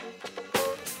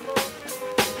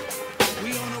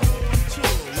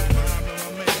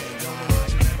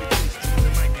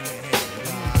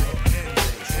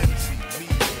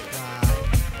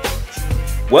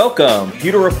Welcome,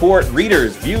 Pewter Report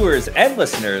readers, viewers, and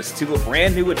listeners to a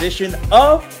brand new edition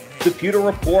of the Pewter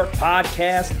Report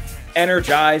podcast,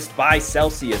 energized by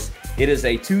Celsius. It is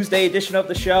a Tuesday edition of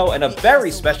the show, and a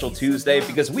very special Tuesday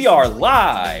because we are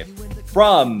live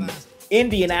from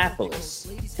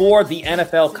Indianapolis for the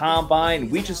NFL Combine.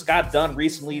 We just got done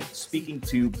recently speaking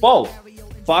to both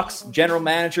Bucs general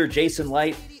manager Jason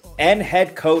Licht and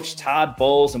head coach Todd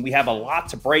Bowles, and we have a lot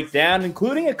to break down,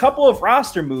 including a couple of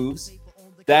roster moves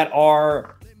that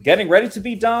are getting ready to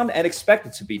be done and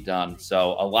expected to be done.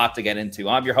 So a lot to get into.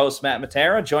 I'm your host, Matt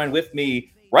Matera. Joined with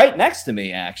me, right next to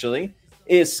me, actually,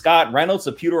 is Scott Reynolds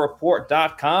of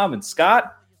PewterReport.com. And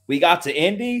Scott, we got to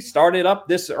Indy, started up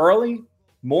this early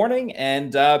morning,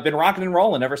 and been rocking and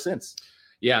rolling ever since.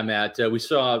 Yeah, Matt, we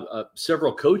saw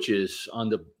several coaches on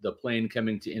the plane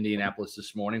coming to Indianapolis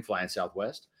this morning, flying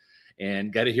Southwest,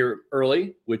 and got to hear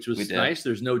early, which was nice.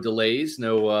 There's no delays,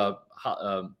 no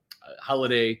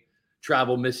holiday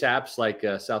travel mishaps like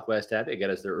Southwest had. They got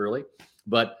us there early,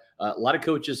 but a lot of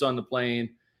coaches on the plane,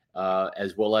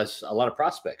 as well as a lot of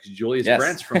prospects. Julius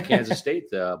Brents from Kansas State,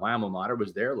 my alma mater,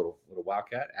 was there. Little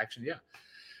Wildcat action, yeah.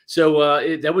 So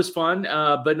that was fun,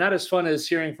 but not as fun as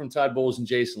hearing from Todd Bowles and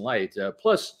Jason Licht.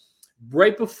 Plus,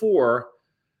 right before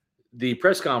the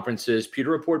press conferences,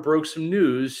 Pewter Report broke some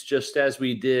news, just as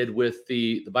we did with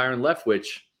the Byron Leftwich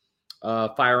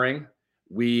firing.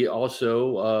 We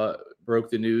also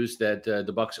broke the news that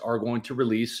the Bucs are going to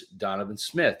release Donovan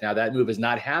Smith. Now, that move has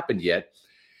not happened yet.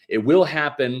 It will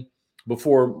happen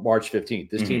before March 15th.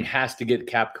 This team has to get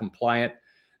cap compliant.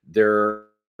 They're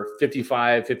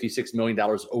 $56 million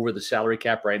over the salary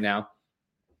cap right now.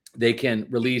 They can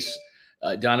release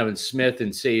Donovan Smith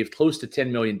and save close to $10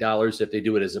 million if they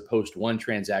do it as a post-1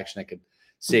 transaction. That could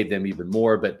save them even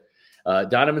more. But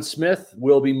Donovan Smith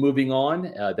will be moving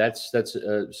on. That's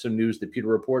some news that Pewter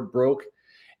Report broke.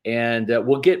 And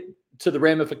we'll get to the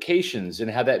ramifications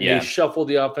and how that may shuffle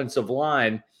the offensive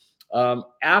line.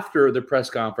 After the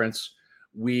press conference,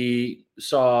 we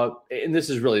saw, and this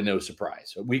is really no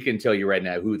surprise, we can tell you right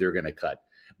now who they're going to cut.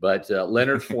 But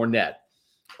Leonard Fournette,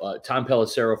 Tom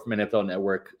Pelissero from NFL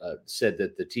Network said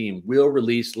that the team will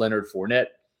release Leonard Fournette.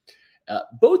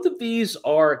 Both of these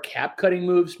are cap-cutting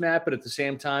moves, Matt, but at the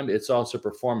same time, it's also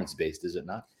performance-based, is it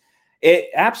not?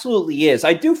 It absolutely is.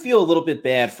 I do feel a little bit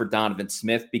bad for Donovan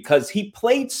Smith because he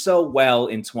played so well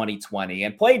in 2020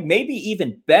 and played maybe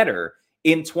even better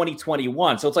in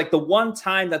 2021. So it's like the one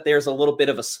time that there's a little bit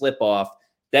of a slip-off,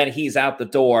 then he's out the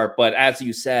door. But as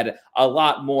you said, a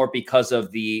lot more because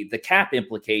of the cap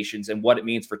implications and what it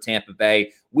means for Tampa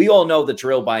Bay. We all know the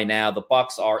drill by now. The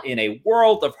Bucs are in a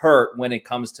world of hurt when it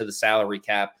comes to the salary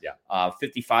cap.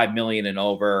 $55 million and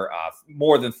over,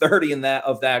 more than 30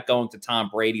 of that going to Tom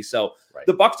Brady. So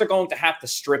the Bucs are going to have to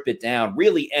strip it down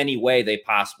really any way they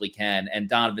possibly can. And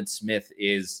Donovan Smith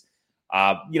is,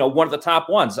 one of the top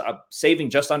ones, saving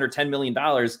just under $10 million.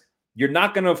 You're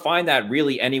not going to find that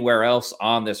really anywhere else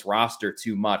on this roster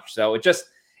too much. So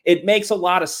it makes a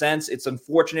lot of sense. It's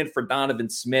unfortunate for Donovan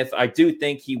Smith. I do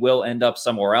think he will end up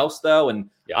somewhere else, though, and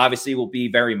obviously will be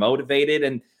very motivated.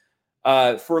 And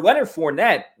for Leonard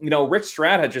Fournette, Rick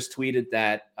Stroud had just tweeted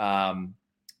that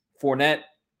Fournette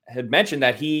had mentioned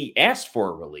that he asked for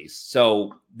a release.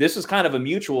 So this is kind of a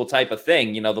mutual type of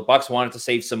thing. The Bucs wanted to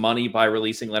save some money by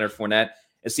releasing Leonard Fournette.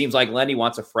 It seems like Lenny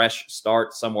wants a fresh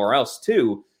start somewhere else,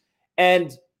 too.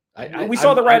 And we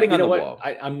saw the writing on the wall.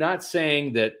 I'm not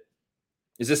saying that.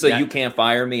 Is this you can't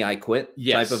fire me, I quit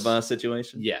type of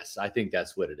situation? Yes, I think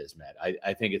that's what it is, Matt.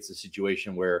 I think it's a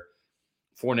situation where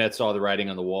Fournette saw the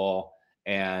writing on the wall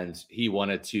and he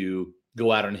wanted to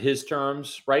go out on his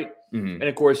terms, right? And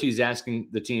of course, he's asking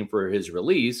the team for his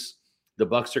release. The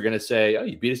Bucs are going to say, "Oh,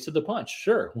 you beat us to the punch.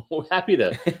 Sure, we're happy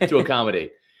to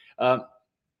accommodate."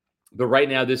 But right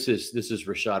now, this is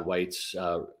Rachaad White's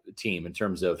team in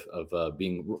terms of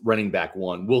being running back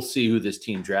one. We'll see who this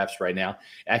team drafts right now.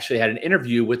 Actually had an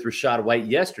interview with Rachaad White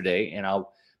yesterday, and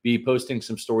I'll be posting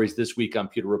some stories this week on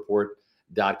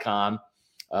PewterReport.com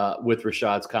with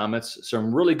Rachaad's comments.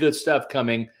 Some really good stuff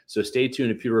coming, so stay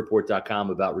tuned at PewterReport.com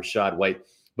about Rachaad White.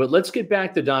 But let's get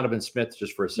back to Donovan Smith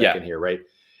just for a second here, right?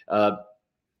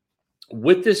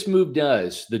 What this move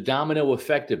does, the domino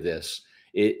effect of this,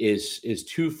 is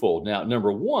twofold. Now,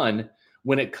 number one,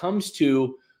 when it comes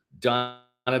to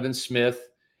Donovan Smith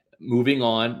moving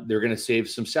on, they're going to save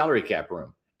some salary cap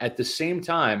room. At the same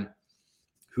time,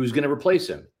 who's going to replace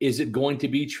him? Is it going to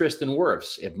be Tristan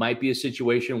Wirfs? It might be a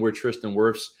situation where Tristan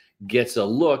Wirfs gets a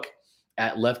look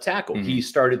at left tackle. He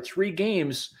started 3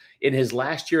 games in his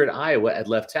last year at Iowa at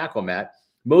left tackle, Matt,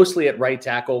 mostly at right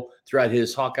tackle throughout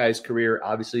his Hawkeyes career.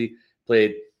 Obviously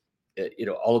played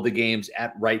all of the games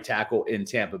at right tackle in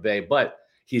Tampa Bay, but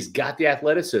he's got the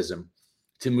athleticism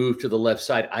to move to the left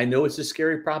side. I know it's a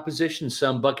scary proposition.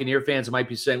 Some Buccaneer fans might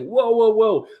be saying,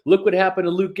 whoa, look what happened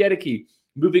to Luke Goedeke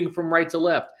moving from right to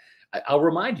left. I'll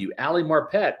remind you, Ali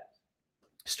Marpet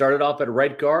started off at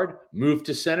right guard, moved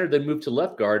to center, then moved to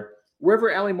left guard.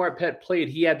 Wherever Ali Marpet played,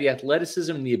 he had the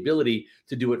athleticism and the ability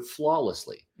to do it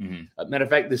flawlessly. Matter of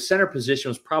fact, the center position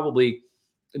was probably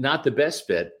not the best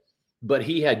fit, but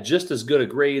he had just as good a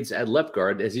grades at left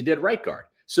guard as he did right guard.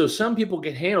 So some people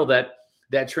can handle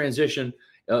that transition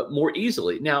more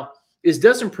easily. Now, this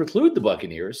doesn't preclude the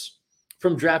Buccaneers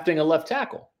from drafting a left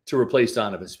tackle to replace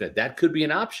Donovan Smith. That could be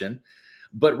an option.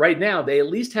 But right now, they at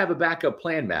least have a backup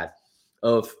plan, Matt,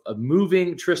 of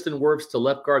moving Tristan Wirfs to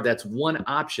left guard. That's one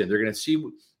option. They're going to see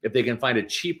if they can find a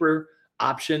cheaper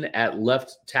option at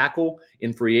left tackle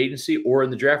in free agency or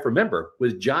in the draft. Remember,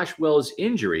 with Josh Wells'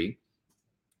 injury,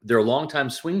 their longtime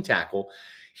swing tackle,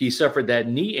 he suffered that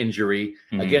knee injury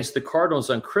against the Cardinals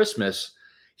on Christmas.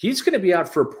 He's going to be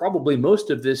out for probably most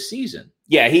of this season.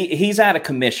 Yeah, he's out of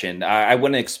commission. I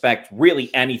wouldn't expect really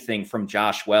anything from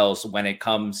Josh Wells when it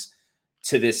comes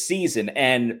to this season.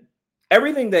 And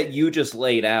everything that you just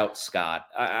laid out, Scott,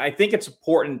 I think it's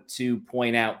important to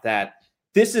point out that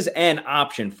this is an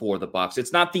option for the Bucs.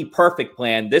 It's not the perfect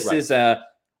plan. This is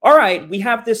all right, we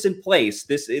have this in place.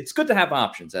 It's good to have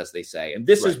options, as they say. And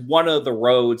this is one of the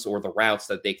roads or the routes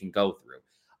that they can go through.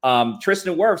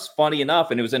 Tristan Wirfs, funny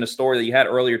enough, and it was in a story that you had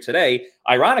earlier today.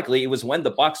 Ironically, it was when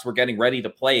the Bucs were getting ready to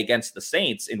play against the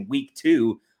Saints in week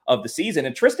 2 of the season.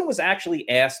 And Tristan was actually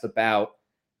asked about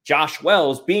Josh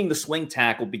Wells being the swing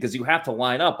tackle because you have to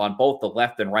line up on both the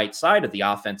left and right side of the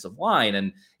offensive line.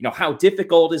 And, how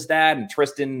difficult is that? And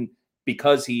Tristan,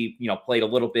 because he, played a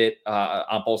little bit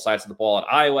on both sides of the ball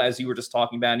at Iowa, as you were just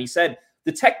talking about, and he said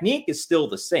the technique is still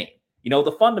the same.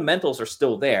 The fundamentals are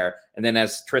still there. And then,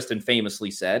 as Tristan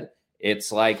famously said,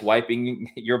 it's like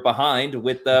wiping your behind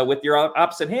with your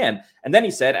opposite hand. And then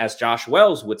he said, as Josh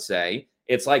Wells would say,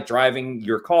 it's like driving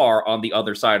your car on the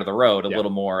other side of the road, a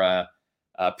little more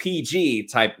PG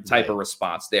type of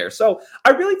response there. So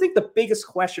I really think the biggest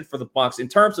question for the Bucs in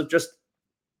terms of just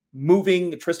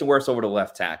moving Tristan Wirfs over to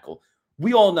left tackle,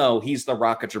 we all know he's the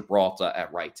Rock of Gibraltar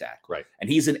at right tackle. Right. And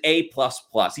he's an A++.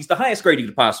 He's the highest grade you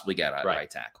could possibly get at right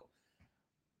tackle.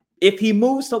 If he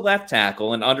moves to left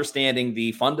tackle and understanding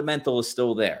the fundamental is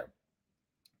still there,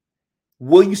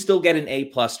 will you still get an A+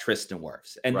 Tristan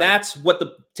Wirfs? And that's what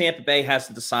the Tampa Bay has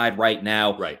to decide right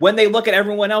now. When they look at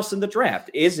everyone else in the draft,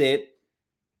 is it,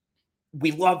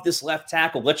 we love this left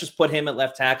tackle, let's just put him at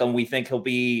left tackle, and we think he'll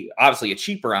be obviously a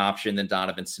cheaper option than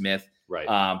Donovan Smith,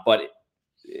 but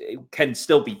it can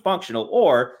still be functional,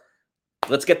 or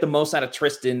let's get the most out of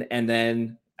Tristan, and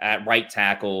then at right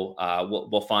tackle,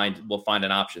 we'll find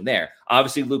an option there.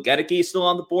 Obviously, Luke Goedeke is still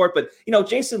on the board, but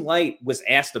Jason Light was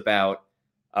asked about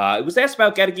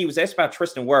Goedeke, was asked about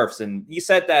Tristan Wirfs, and he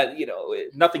said that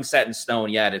nothing's set in stone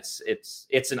yet.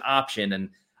 It's an option, and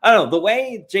I don't know the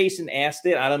way Jason asked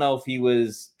it. I don't know if he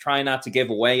was trying not to give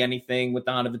away anything with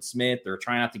Donovan Smith or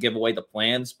trying not to give away the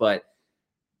plans, but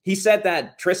he said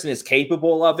that Tristan is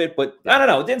capable of it, but I don't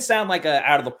know. It didn't sound like a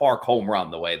out of the park home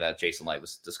run the way that Jason Light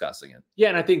was discussing it. Yeah,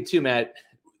 and I think too, Matt,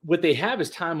 what they have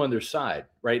is time on their side,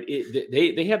 right?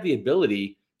 They have the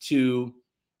ability to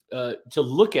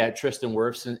look at Tristan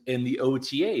Wirfs in the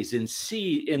OTAs and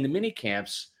see in the mini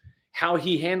camps how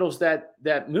he handles that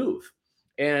move.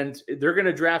 And they're going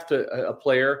to draft a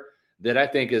player that I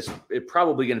think is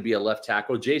probably going to be a left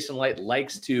tackle. Jason Light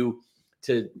likes to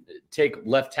take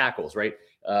left tackles, right?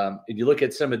 And you look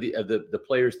at some of the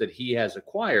players that he has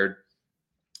acquired.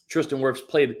 Tristan Wirfs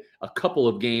played a couple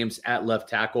of games at left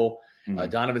tackle.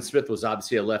 Donovan Smith was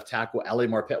obviously a left tackle. Ali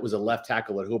Marpet was a left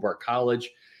tackle at Hobart College.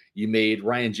 You made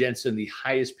Ryan Jensen the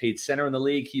highest paid center in the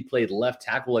league. He played left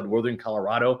tackle at Northern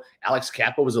Colorado. Alex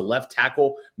Kappa was a left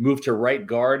tackle, moved to right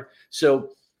guard.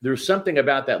 So there's something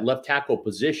about that left tackle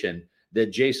position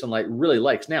that Jason Light really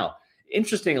likes. Now,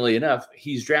 interestingly enough,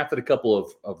 he's drafted a couple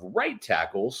of right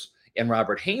tackles, and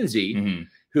Robert Hainsey,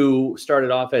 who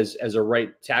started off as a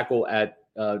right tackle at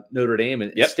Notre Dame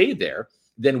and stayed there,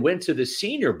 then went to the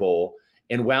Senior Bowl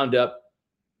and wound up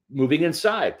moving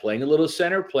inside, playing a little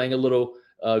center, playing a little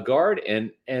guard, and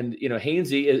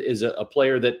Hainsey is a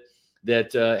player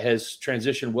that has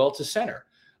transitioned well to center.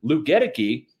 Luke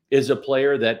Goedeke is a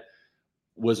player that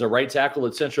was a right tackle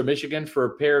at Central Michigan for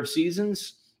a pair of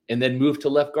seasons and then moved to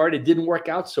left guard. It didn't work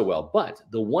out so well, but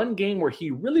the one game where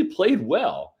he really played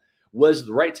well was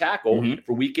the right tackle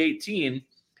for Week 18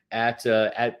 at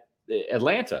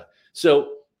Atlanta.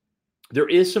 So there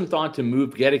is some thought to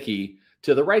move Goedeke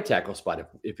to the right tackle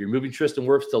spot. If you're moving Tristan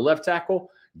Wirfs to left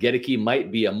tackle, Gedeke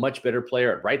might be a much better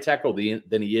player at right tackle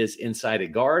than he is inside a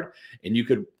guard. And you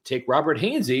could take Robert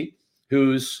Hainsey,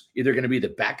 who's either going to be the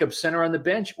backup center on the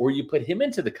bench, or you put him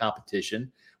into the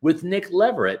competition with Nick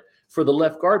Leverett for the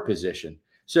left guard position.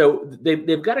 So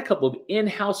they've got a couple of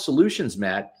in-house solutions,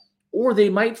 Matt, or they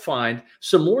might find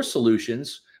some more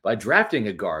solutions by drafting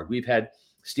a guard. We've had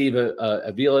Steve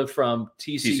Avila from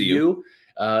TCU.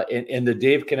 In the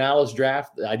Dave Canales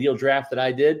draft, the ideal draft that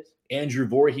I did, Andrew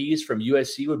Voorhees from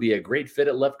USC would be a great fit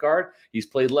at left guard. He's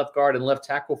played left guard and left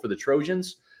tackle for the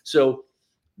Trojans. So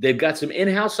they've got some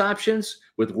in-house options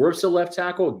with Wirfs at left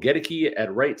tackle, Gedeke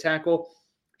at right tackle,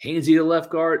 Hainsey at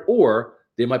left guard, or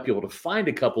they might be able to find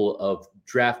a couple of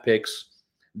draft picks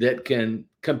that can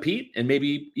compete and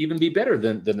maybe even be better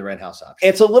than the Red House option.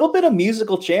 It's a little bit of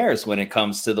musical chairs when it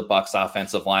comes to the Bucs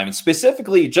offensive line, and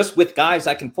specifically just with guys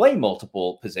that can play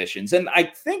multiple positions. And I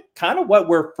think kind of what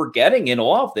we're forgetting in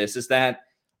all of this is that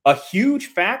a huge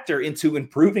factor into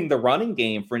improving the running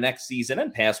game for next season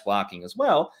and pass blocking as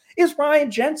well is Ryan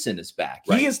Jensen is back.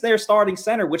 Right. He is their starting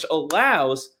center, which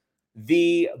allows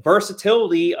the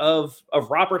versatility of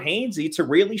Robert Hainsey to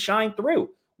really shine through.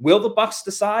 Will the Bucs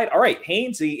decide, all right,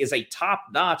 Hainsey is a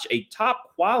top-notch, a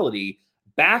top-quality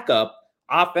backup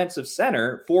offensive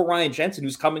center for Ryan Jensen,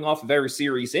 who's coming off a very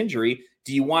serious injury?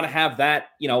 Do you want to have that,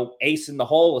 ace in the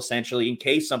hole, essentially, in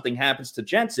case something happens to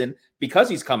Jensen because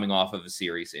he's coming off of a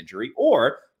serious injury?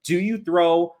 Or do you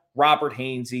throw Robert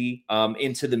Hainsey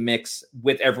into the mix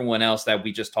with everyone else that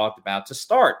we just talked about to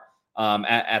start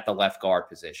at the left guard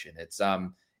position?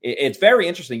 It's very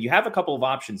interesting. You have a couple of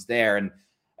options there, and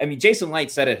I mean, Jason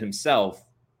Licht said it himself.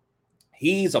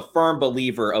 He's a firm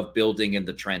believer of building in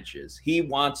the trenches. He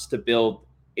wants to build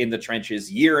in the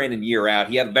trenches year in and year out.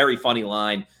 He had a very funny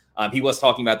line. He was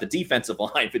talking about the defensive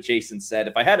line, but Jason said,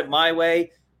 if I had it my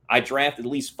way, I'd draft at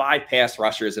least 5 pass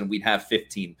rushers and we'd have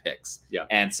 15 picks. Yeah.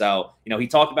 And so, he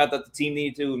talked about that the team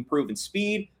needed to improve in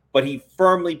speed, but he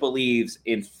firmly believes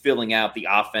in filling out the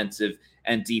offensive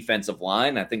and defensive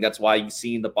line. I think that's why you've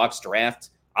seen the Bucs draft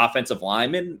offensive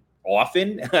linemen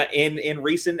often in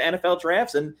recent NFL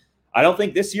drafts. And I don't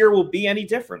think this year will be any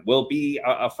different. Will be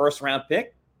a first round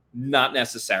pick? Not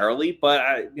necessarily,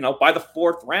 but by the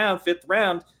 4th round, 5th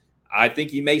round, I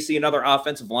think you may see another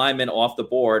offensive lineman off the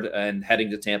board and heading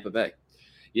to Tampa Bay.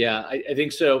 Yeah, I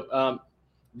think so.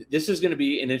 This is going to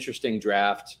be an interesting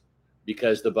draft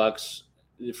because the Bucs,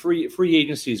 the free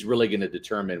agency is really going to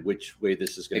determine which way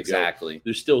this is going to go. Exactly.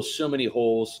 There's still so many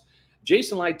holes.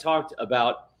 Jason Licht talked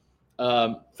about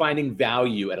finding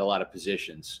value at a lot of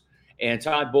positions. And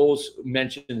Todd Bowles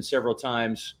mentioned several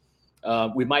times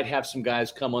we might have some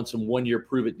guys come on some one-year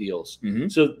prove-it deals. Mm-hmm.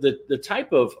 So the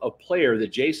type of player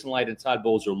that Jason Licht and Todd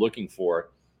Bowles are looking for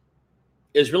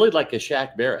is really like a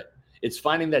Shaq Barrett. It's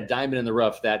finding that diamond in the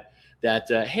rough that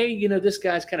hey, this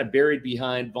guy's kind of buried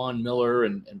behind Von Miller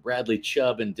and Bradley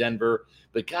Chubb in Denver.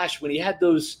 But gosh, when he had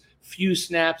those few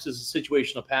snaps as a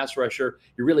situational pass rusher,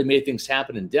 he really made things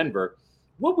happen in Denver.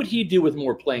 What would he do with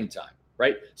more playing time,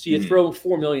 right? So you throw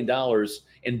 $4 million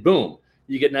and boom,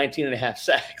 you get 19 and a half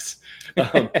sacks.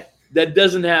 That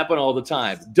doesn't happen all the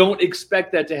time. Don't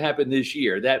expect that to happen this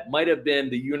year. That might have been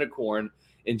the unicorn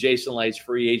in Jason Licht's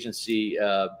free agency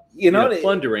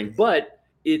plundering, but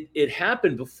it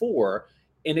happened before,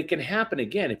 and it can happen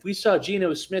again. If we saw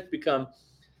Geno Smith become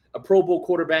a Pro Bowl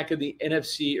quarterback of the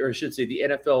NFC, or I should say the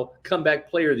NFL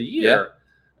comeback player of the year,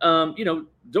 don't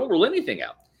rule anything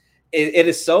out. It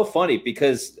is so funny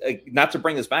because, not to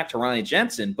bring this back to Ryan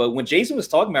Jensen, but when Jason was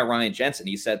talking about Ryan Jensen,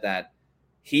 he said that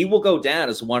he will go down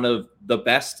as one of the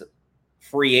best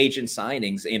free agent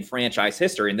signings in franchise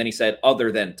history. And then he said,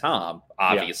 other than Tom,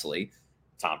 obviously,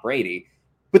 Tom Brady.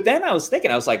 But then I was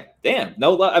thinking, I was like, damn,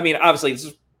 obviously this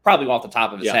is probably off the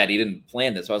top of his head. He didn't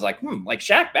plan this. So I was like, like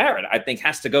Shaq Barrett, I think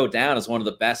has to go down as one of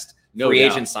the best free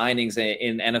agent signings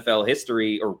in NFL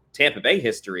history or Tampa Bay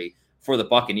history for the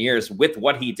Buccaneers with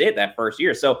what he did that first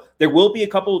year. So there will be a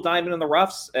couple of diamond in the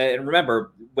roughs. And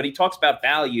remember, when he talks about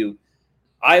value,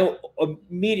 I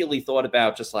immediately thought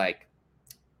about just like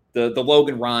the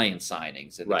Logan Ryan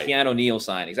signings and the Keanu Neal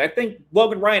signings. I think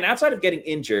Logan Ryan, outside of getting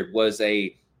injured, was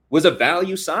a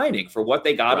value signing for what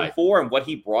they got him for and what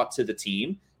he brought to the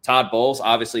team. Todd Bowles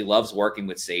obviously loves working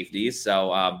with safeties.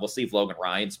 So we'll see if Logan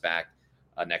Ryan's back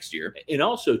next year. And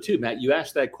also, too, Matt, you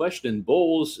asked that question.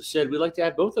 Bowles said we'd like to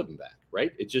have both of them back,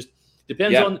 right? It just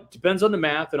depends on the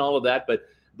math and all of that.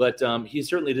 But he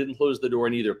certainly didn't close the door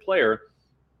on either player.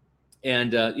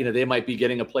 And, they might be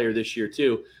getting a player this year,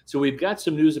 too. So we've got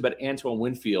some news about Antoine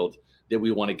Winfield that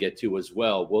we want to get to as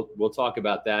well. We'll talk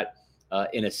about that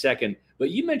in a second. But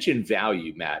you mentioned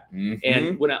value, Matt. Mm-hmm.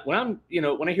 And when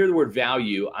I hear the word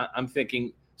value, I'm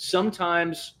thinking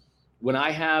sometimes when I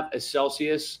have a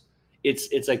Celsius,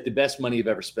 it's like the best money I've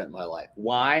ever spent in my life.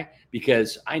 Why?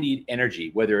 Because I need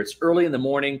energy, whether it's early in the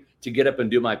morning to get up and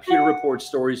do my Pewter Report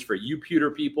stories for you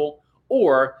pewter people,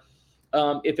 or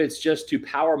if it's just to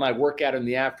power my workout in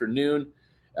the afternoon.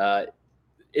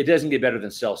 It doesn't get better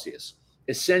than Celsius.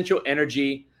 Essential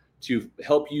energy to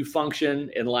help you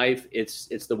function in life. It's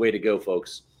the way to go,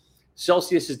 folks.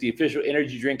 Celsius is the official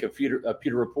energy drink of Pewter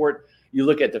Report. You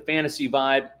look at the Fantasy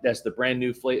Vibe, that's the brand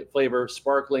new flavor,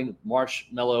 sparkling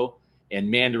marshmallow and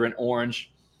mandarin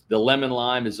orange. The lemon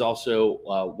lime is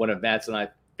also one of Matt's and my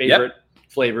favorite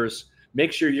flavors.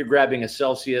 Make sure you're grabbing a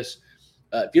Celsius.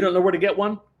 If you don't know where to get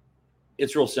one,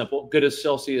 it's real simple. Go to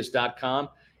Celsius.com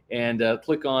and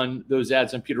click on those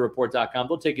ads on PewterReport.com.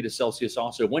 They'll take you to Celsius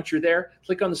also. Once you're there,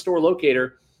 click on the store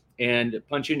locator and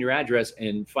punch in your address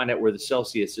and find out where the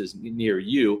Celsius is near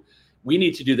you. We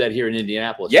need to do that here in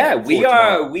Indianapolis. Yeah, we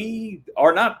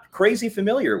are not crazy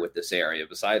familiar with this area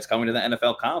besides coming to the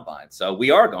NFL Combine. So we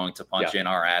are going to punch in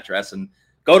our address and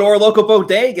go to our local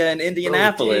bodega in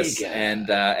Indianapolis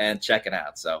and check it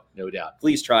out. So no doubt,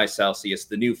 please try Celsius,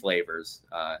 the new flavors.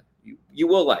 You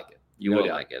will like it. You will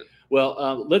like it.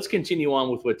 Well, let's continue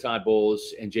on with what Todd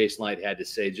Bowles and Jason Licht had to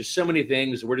say. Just so many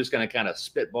things. We're just going to kind of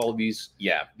spitball these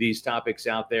topics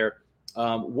out there.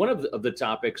 One of the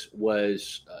topics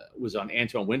was on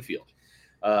Antoine Winfield,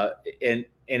 and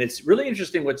it's really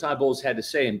interesting what Todd Bowles had to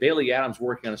say. And Bailey Adams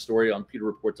working on a story on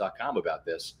PewterReport.com about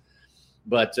this.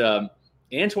 But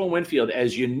Antoine Winfield,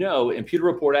 as you know, and Pewter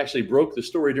Report actually broke the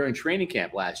story during training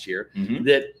camp last year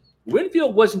that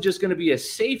Winfield wasn't just going to be a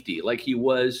safety like he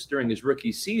was during his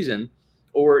rookie season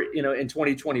or in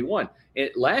 2021.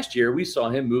 Last year, we saw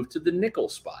him move to the nickel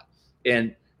spot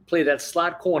and play that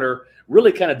slot corner,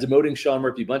 really kind of demoting Sean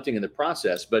Murphy-Bunting in the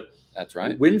process. But that's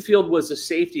right. Winfield was a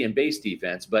safety in base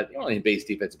defense, but only in base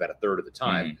defense about a third of the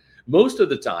time. Most of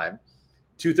the time,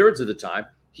 2/3 of the time,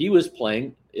 he was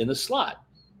playing in the slot.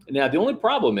 Now, the only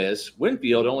problem is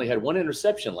Winfield only had one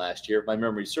interception last year, if my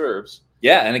memory serves.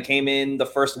 Yeah, and it came in the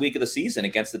first week of the season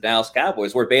against the Dallas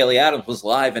Cowboys, where Bailey Adams was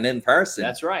live and in person.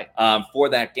 That's right. For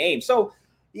that game. So,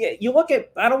 yeah, you look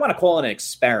at, I don't want to call it an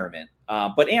experiment,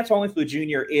 but Antoine Winfield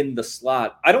Jr. in the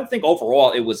slot, I don't think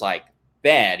overall it was like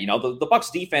bad. The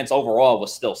Bucs defense overall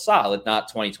was still solid, not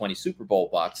 2020 Super Bowl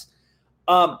Bucs.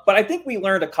 But I think we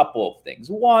learned a couple of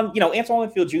things. One, Antoine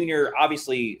Winfield Jr.,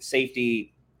 obviously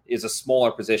safety is a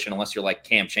smaller position unless you're like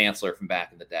Cam Chancellor from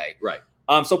back in the day. Right.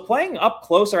 So playing up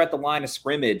closer at the line of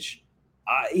scrimmage,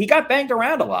 he got banged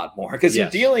around a lot more because you're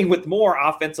dealing with more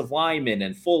offensive linemen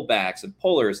and fullbacks and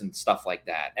pullers and stuff like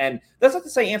that. And that's not to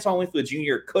say Antoine Winfield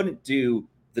Jr. couldn't do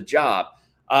the job.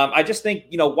 I just think,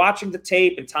 watching the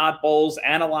tape and Todd Bowles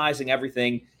analyzing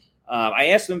everything, I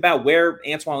asked him about where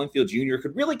Antoine Winfield Jr.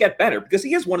 could really get better because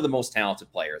he is one of the most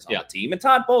talented players on the team. And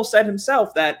Todd Bowles said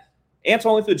himself that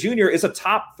Antoine Winfield Jr. is a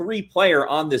top 3 player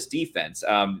on this defense.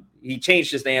 He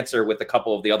changed his answer with a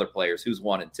couple of the other players, who's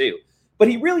 1 and 2. But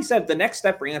he really said the next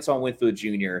step for Antoine Winfield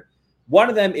Jr., one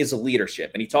of them is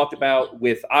leadership. And he talked about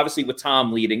with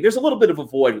Tom leading, there's a little bit of a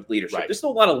void with leadership. Right. There's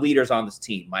still a lot of leaders on this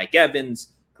team. Mike Evans,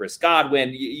 Chris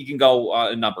Godwin, you can go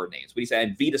a number of names. But he said,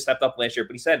 and Vita stepped up last year,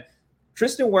 but he said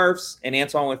Tristan Wirfs and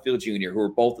Antoine Winfield Jr., who are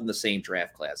both in the same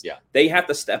draft class, they have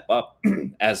to step up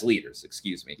as leaders,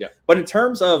 But in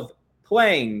terms of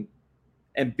playing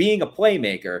and being a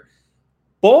playmaker,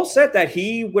 Bowles said that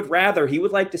he would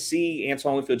like to see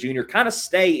Antoine Winfield Jr. kind of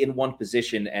stay in one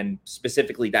position, and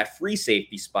specifically that free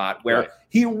safety spot where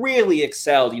he really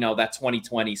excelled, that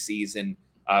 2020 season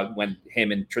when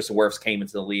him and Tristan Wirfs came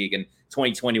into the league, and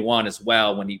 2021 as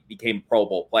well when he became a Pro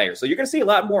Bowl player. So you're going to see a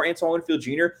lot more Antoine Winfield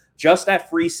Jr., just that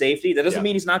free safety. That doesn't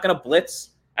mean he's not going to blitz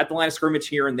at the line of scrimmage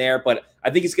here and there, but I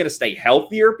think he's going to stay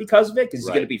healthier because of it, because he's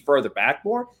going to be further back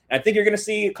more. And I think you're going to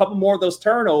see a couple more of those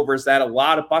turnovers that a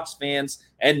lot of Bucs fans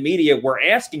and media were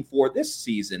asking for this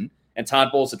season, and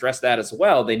Todd Bowles addressed that as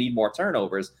well. They need more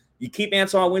turnovers. You keep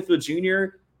Antoine Winfield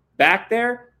Jr. back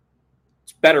there,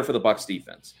 it's better for the Bucs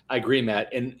defense. I agree,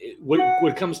 Matt. And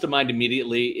what comes to mind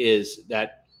immediately is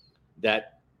that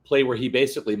play where he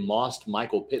basically mossed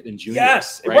Michael Pittman Jr.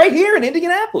 Yes, right here in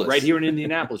Indianapolis.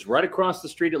 Right across the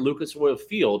street at Lucas Oil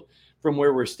Field from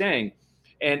where we're staying.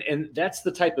 And that's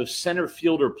the type of center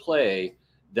fielder play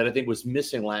that I think was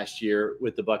missing last year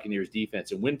with the Buccaneers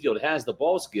defense. And Winfield has the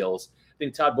ball skills. I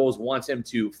think Todd Bowles wants him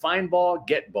to find ball,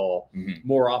 get ball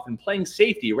more often, playing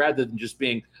safety rather than just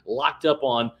being locked up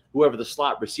on whoever the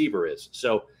slot receiver is.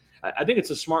 So I think it's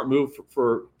a smart move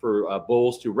for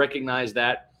Bowles to recognize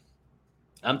that.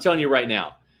 I'm telling you right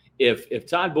now, if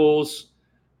Todd Bowles,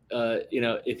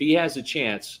 if he has a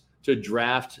chance to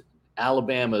draft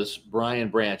Alabama's Brian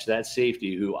Branch, that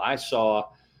safety who I saw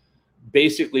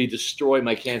basically destroy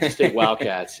my Kansas State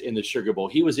Wildcats in the Sugar Bowl.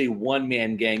 He was a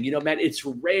one-man gang. You know, Matt, it's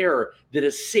rare that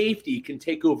a safety can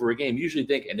take over a game. You usually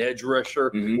think an edge rusher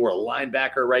or a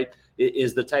linebacker, right,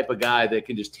 is the type of guy that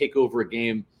can just take over a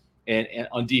game and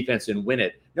on defense and win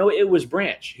it. No, it was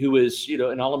Branch, who is, you know,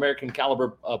 an All-American caliber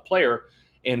player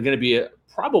and going to be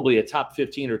probably a top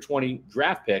 15 or 20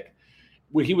 draft pick.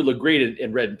 He would look great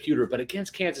in red and pewter, but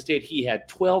against Kansas State, he had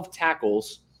 12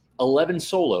 tackles, 11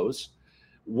 solos,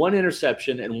 1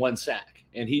 interception, and 1 sack.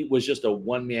 And he was just a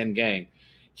one-man gang.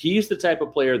 He's the type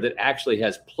of player that actually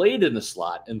has played in the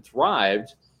slot and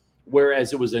thrived,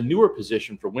 whereas it was a newer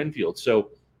position for Winfield.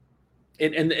 So,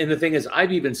 and the thing is,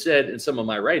 I've even said in some of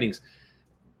my writings,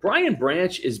 Brian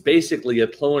Branch is basically a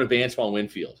clone of Antoine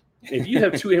Winfield. If you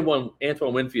have 2 Antoine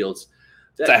Winfields,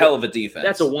 it's a hell of a defense.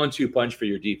 That's a 1-2 punch for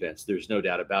your defense. There's no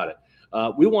doubt about it.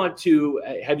 We want to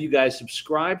have you guys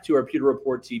subscribe to our Pewter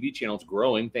Report TV channel. It's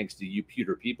growing thanks to you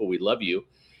Pewter people. We love you.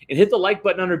 And hit the like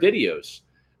button on our videos.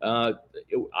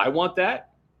 I want that.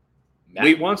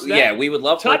 Matt wants that. Yeah, we would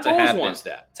love Todd for it to happen. Wants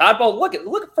that. Todd Bowles,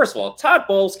 look. First of all, Todd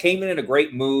Bowles came in a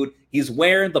great mood. He's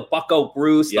wearing the Bucco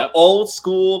Bruce, the old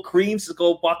school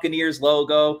creamsicle Buccaneers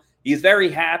logo. He's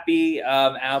very happy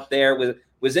out there.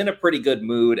 Was in a pretty good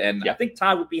mood, and I think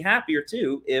Todd would be happier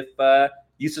too if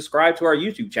you subscribe to our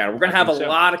YouTube channel. We're going to have a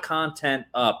lot of content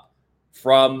up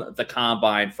from the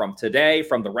Combine, from today,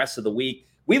 from the rest of the week.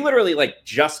 We literally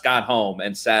just got home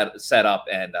and set up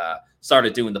and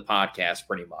started doing the podcast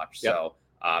pretty much. Yep.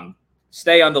 So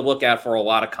stay on the lookout for a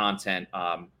lot of content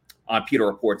on Pewter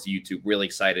Report's YouTube. Really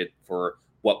excited for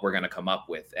what we're going to come up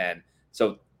with. And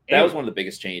so that was one of the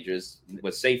biggest changes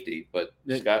with safety. But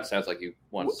Scott, sounds like you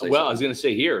want to say something. I was going to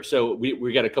say here. So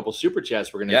we got a couple super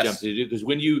chats we're going to jump to do, because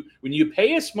when you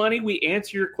pay us money, we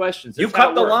answer your questions. That's you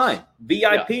cut the line.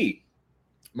 VIP. Yeah.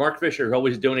 Mark Fisher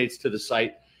always donates to the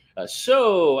site.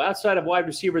 So outside of wide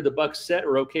receiver, the Bucs set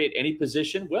or okay at any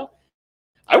position? Well,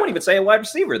 I wouldn't even say a wide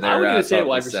receiver there. I wouldn't even say a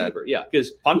wide receiver. Yeah,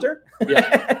 because punter.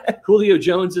 Yeah, Julio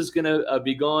Jones is going to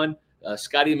be gone.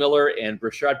 Scotty Miller and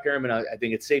Brashad Perriman, I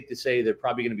think it's safe to say they're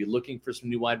probably going to be looking for some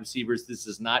new wide receivers. This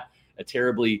is not a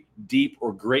terribly deep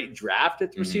or great draft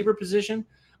at the receiver position.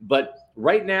 But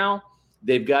right now,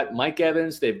 they've got Mike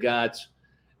Evans. They've got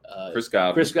Chris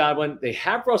Godwin. They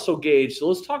have Russell Gage. So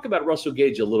let's talk about Russell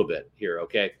Gage a little bit here,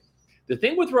 okay? The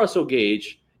thing with Russell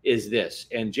Gage is this,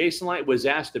 and Jason Light was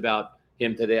asked about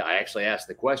him today. I actually asked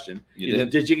the question.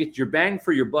 Did you get your bang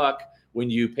for your buck when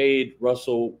you paid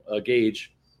Russell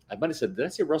Gage? I might have said, did I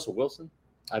say Russell Wilson?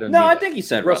 I don't know. No, I think you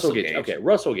said Russell Gage. Okay,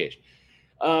 Russell Gage.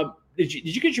 Did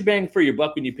you get your bang for your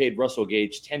buck when you paid Russell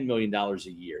Gage $10 million a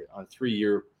year on a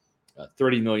 3-year,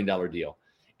 $30 million deal?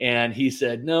 And he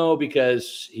said no,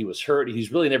 because he was hurt.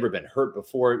 He's really never been hurt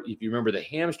before. If you remember the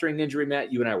hamstring injury,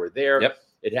 Matt, you and I were there. Yep.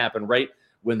 It happened right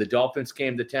when the Dolphins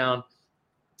came to town.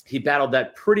 He battled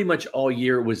that pretty much all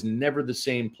year, was never the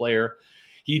same player.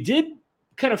 He did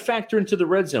kind of factor into the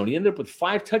red zone. He ended up with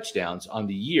 5 touchdowns on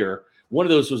the year. One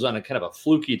of those was on a kind of a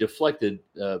fluky deflected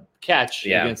catch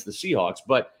against the Seahawks,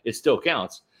 but it still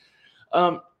counts.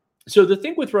 So the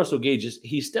thing with Russell Gage is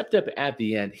he stepped up at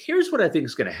the end. Here's what I think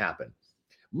is going to happen.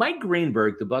 Mike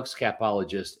Greenberg, the Bucs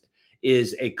capologist,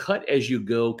 is a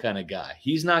cut-as-you-go kind of guy.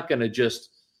 He's not going to just,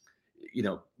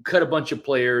 cut a bunch of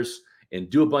players and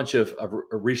do a bunch of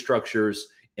restructures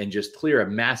and just clear a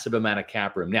massive amount of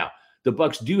cap room. Now, the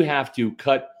Bucs do have to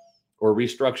cut or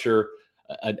restructure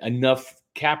enough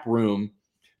cap room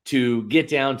to get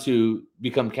down to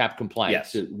become cap compliant,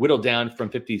 to whittle down from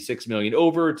 $56 million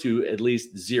over to at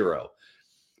least 0.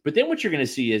 But then what you're going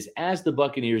to see is as the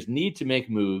Buccaneers need to make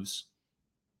moves,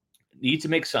 need to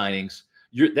make signings,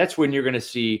 that's when you're going to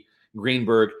see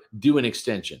Greenberg do an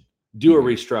extension, do a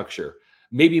restructure,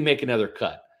 maybe make another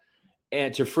cut,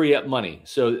 and to free up money.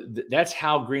 So that's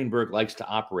how Greenberg likes to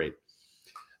operate.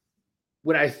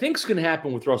 What I think is going to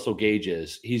happen with Russell Gage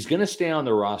is he's going to stay on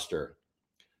the roster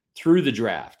through the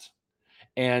draft,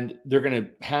 and they're going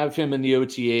to have him in the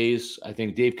OTAs. I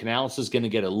think Dave Canales is going to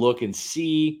get a look and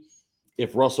see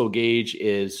if Russell Gage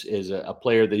is a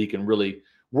player that he can really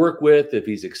work with, if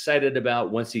he's excited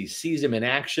about once he sees him in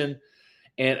action.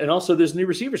 And also there's a new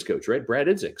receivers coach, right? Brad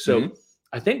Idzik. So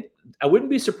I think I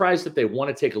wouldn't be surprised if they want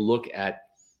to take a look at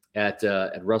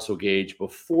Russell Gage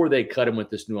before they cut him with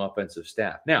this new offensive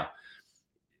staff. Now,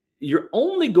 you're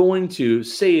only going to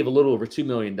save a little over $2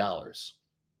 million.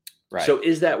 Right. So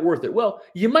is that worth it? Well,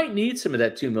 you might need some of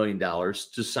that $2 million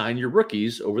to sign your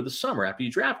rookies over the summer after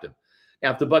you draft them.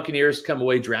 Now, if the Buccaneers come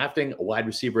away drafting a wide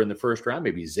receiver in the first round,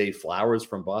 maybe Zay Flowers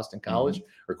from Boston College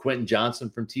or Quentin Johnson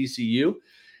from TCU,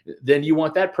 then you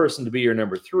want that person to be your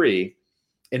number 3.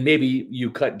 And maybe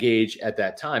you cut Gage at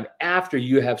that time after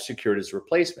you have secured his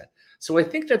replacement. So I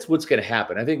think that's what's going to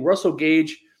happen. I think Russell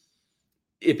Gage,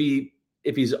 if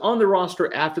he's on the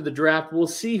roster after the draft, we'll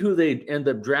see who they end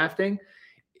up drafting.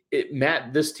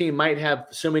 Matt, this team might have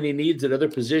so many needs at other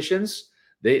positions.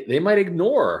 They might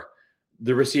ignore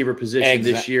the receiver position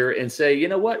this year and say, you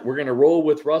know what, we're going to roll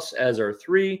with Russ as our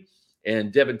 3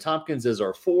 and Devin Tompkins as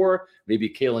our 4, maybe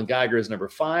Kalen Geiger as number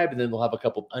 5, and then they'll have a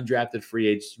couple undrafted free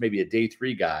agents, maybe a day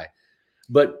 3 guy.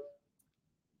 But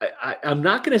I'm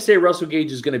not going to say Russell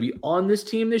Gage is going to be on this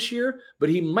team this year, but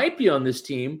he might be on this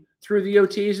team through the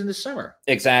OTAs in the summer.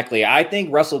 Exactly. I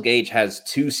think Russell Gage has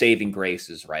 2 saving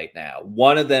graces right now.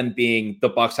 One of them being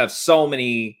the Bucs have so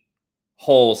many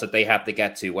holes that they have to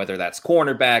get to, whether that's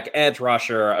cornerback, edge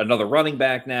rusher, another running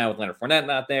back now with Leonard Fournette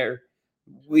not there.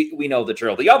 We know the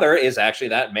drill. The other is actually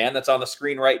that man that's on the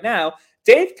screen right now,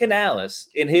 Dave Canales,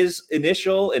 in his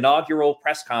inaugural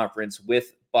press conference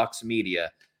with Bucs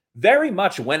Media, very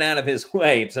much went out of his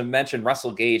way to mention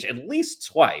Russell Gage at least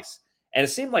twice. And it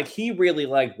seemed like he really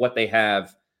liked what they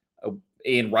have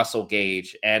in Russell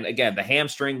Gage. And again, the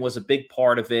hamstring was a big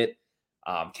part of it.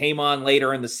 Came on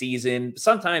later in the season,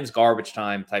 sometimes garbage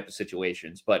time type of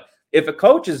situations. But if a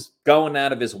coach is going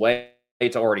out of his way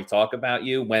to already talk about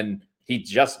you when he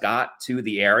just got to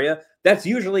the area, that's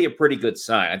usually a pretty good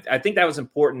sign. I think that was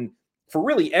important for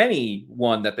really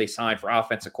anyone that they signed for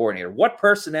offensive coordinator. What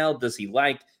personnel does he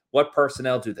like? What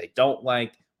personnel do they don't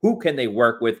like? Who can they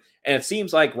work with? And it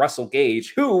seems like Russell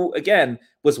Gage, who, again,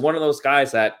 was one of those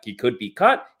guys that he could be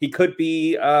cut. He could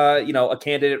be, a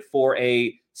candidate for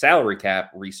a salary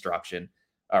cap restructure.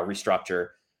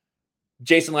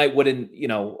 Jason Light wouldn't,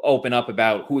 open up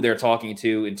about who they're talking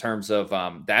to in terms of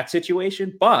that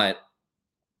situation. But,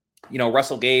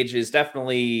 Russell Gage is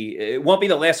definitely, it won't be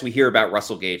the last we hear about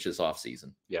Russell Gage this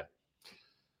offseason. Yeah.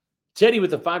 Teddy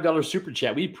with the $5 super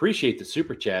chat. We appreciate the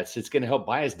super chats. It's going to help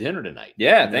buy us dinner tonight.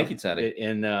 Yeah, thank you, Teddy.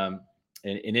 In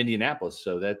Indianapolis.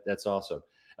 So that's awesome.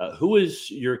 Who is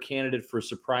your candidate for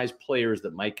surprise players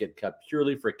that might get cut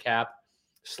purely for cap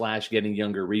 / getting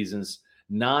younger reasons?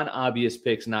 Non-obvious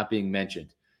picks not being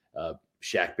mentioned.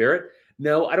 Shaq Barrett.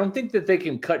 No, I don't think that they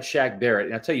can cut Shaq Barrett.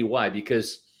 And I'll tell you why.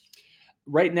 Because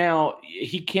right now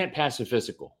he can't pass a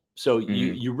physical. So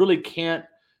you really can't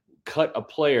cut a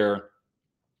player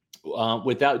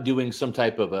without doing some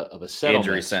type of a settlement.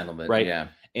 Injury settlement, right? Yeah.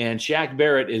 And Shaq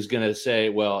Barrett is going to say,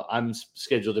 well, I'm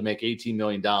scheduled to make $18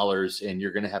 million and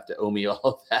you're going to have to owe me all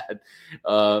of that.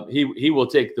 He will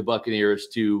take the Buccaneers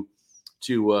to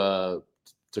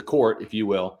court, if you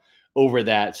will, over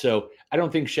that. So I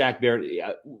don't think Shaq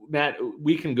Barrett, Matt,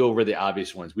 we can go over the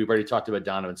obvious ones. We've already talked about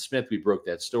Donovan Smith. We broke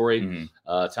that story.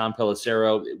 Tom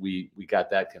Pelissero, we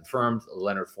got that confirmed.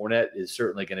 Leonard Fournette is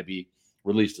certainly going to be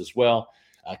released as well.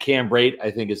 Cam Brate, I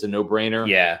think, is a no-brainer.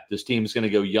 Yeah. This team is going to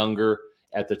go younger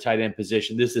at the tight end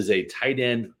position. This is a tight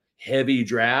end heavy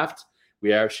draft.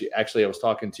 We I was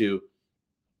talking to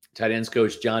tight ends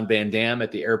coach John Van Dam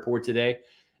at the airport today.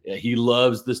 He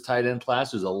loves this tight end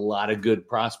class. There's a lot of good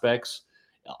prospects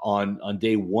on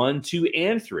day 1, 2,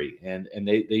 and 3, and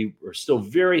they are still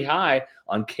very high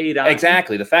on Cade Otton.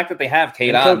 Exactly. The fact that they have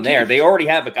Cade Otton there, they already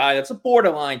have a guy that's a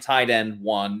borderline tight end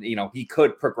 1. He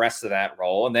could progress to that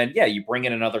role, and then you bring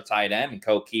in another tight end, and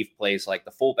O'Keefe plays like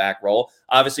the fullback role.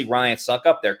 Obviously, Ryan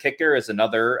Suckup, their kicker, is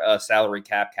another salary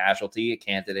cap casualty, a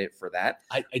candidate for that.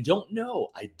 I don't know.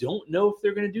 I don't know if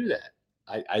they're going to do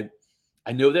that.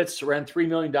 I know that's around $3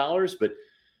 million, but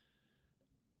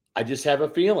I just have a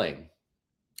feeling.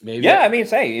 Maybe. Yeah,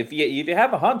 if you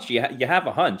have a hunch, you have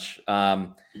a hunch.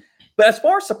 But as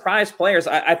far as surprise players,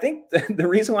 I think the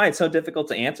reason why it's so difficult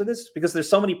to answer this is because there's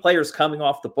so many players coming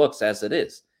off the books as it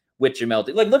is with Jamel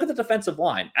Dean. Like, look at the defensive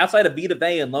line. Outside of Vita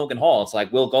Vea and Logan Hall, it's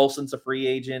like Will Golson's a free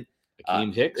agent.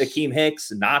 Akeem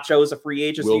Hicks. Nacho's a free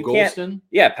agent. Will Golston.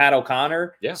 Yeah, Pat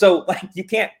O'Connor. Yeah. So, you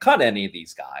can't cut any of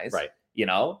these guys. Right.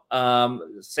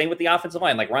 Same with the offensive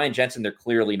line. Like Ryan Jensen, they're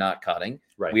clearly not cutting.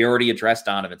 Right. We already addressed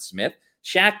Donovan Smith.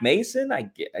 Shaq Mason, I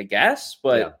guess,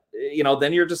 but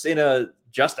then you're just in a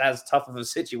just as tough of a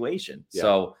situation. Yeah.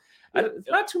 So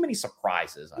not too many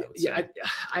surprises, I would say.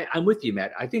 I'm with you,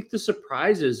 Matt. I think the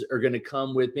surprises are going to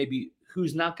come with maybe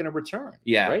who's not going to return.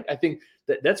 Yeah. Right. I think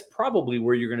that's probably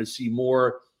where you're going to see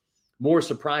more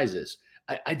surprises.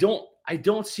 I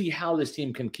don't see how this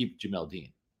team can keep Jamel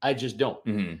Dean. I just don't.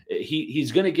 Mm-hmm.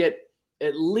 He's going to get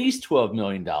at least $12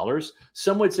 million.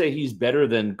 Some would say he's better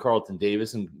than Carlton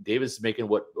Davis, and Davis is making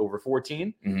over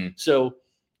 14. Mm-hmm. So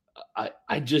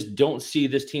I just don't see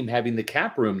this team having the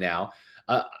cap room now.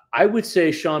 I would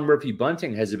say Sean Murphy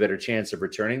Bunting has a better chance of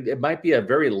returning. It might be a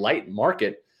very light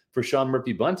market for Sean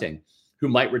Murphy-Bunting, who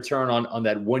might return on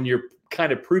that 1-year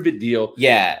kind of prove it deal.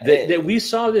 Yeah. That we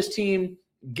saw this team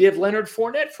give Leonard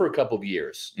Fournette for a couple of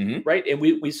years, right? And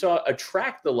we saw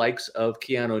attract the likes of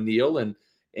Keanu Neal and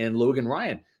Logan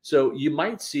Ryan. So you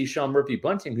might see Sean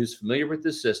Murphy-Bunting, who's familiar with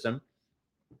this system,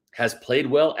 has played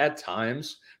well at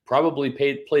times, probably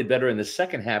played better in the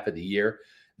second half of the year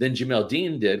than Jamel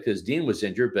Dean did, because Dean was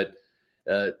injured. But,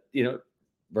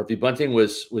 Murphy-Bunting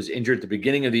was injured at the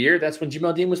beginning of the year. That's when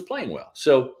Jamel Dean was playing well.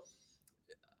 So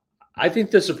I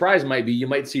think the surprise might be you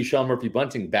might see Sean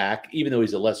Murphy-Bunting back, even though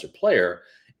he's a lesser player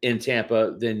in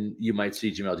Tampa than you might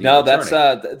see Jamel Dean. No, that's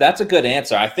a good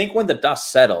answer. I think when the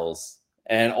dust settles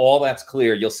and all that's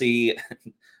clear, you'll see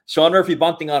Sean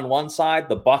Murphy-Bunting on one side,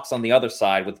 the Bucs on the other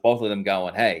side, with both of them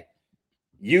going, hey,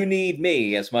 you need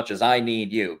me as much as I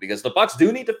need you, because the Bucs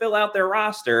do need to fill out their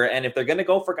roster. And if they're going to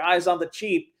go for guys on the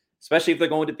cheap, especially if they're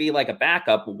going to be like a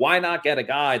backup, why not get a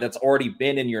guy that's already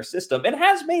been in your system and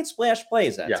has made splash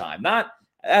plays at time? Not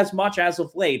as much as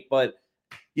of late, but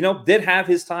did have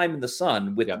his time in the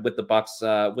sun with the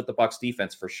Bucs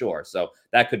defense for sure. So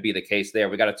that could be the case there.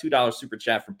 We got a $2 super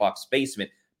chat from Bucs Basement.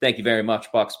 Thank you very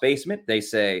much, Bucs Basement. They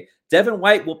say Devin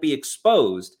White will be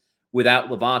exposed without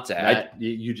Lavonte.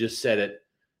 You just said it.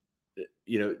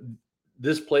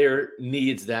 This player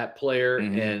needs that player,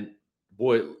 and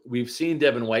boy, we've seen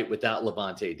Devin White without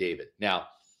Lavonte David. Now,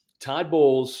 Todd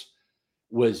Bowles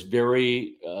was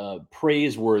very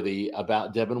praiseworthy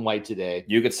about Devin White today.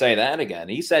 You could say that again.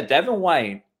 He said Devin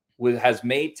White has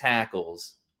made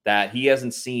tackles that he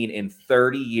hasn't seen in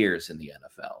 30 years in the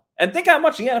NFL. And think how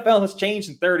much the NFL has changed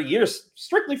in 30 years,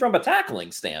 strictly from a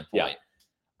tackling standpoint.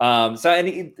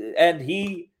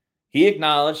 He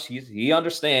acknowledged, he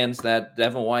understands that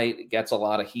Devin White gets a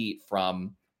lot of heat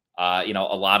from a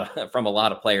lot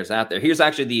of players out there. Here's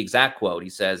actually the exact quote. He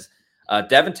says,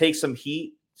 Devin takes some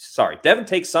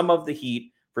of the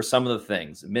heat for some of the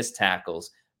things, missed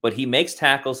tackles, but he makes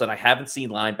tackles that I haven't seen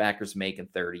linebackers make in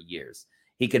 30 years.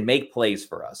 He can make plays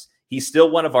for us. He's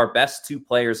still one of our best 2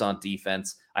 players on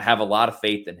defense. I have a lot of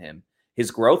faith in him.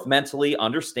 His growth mentally,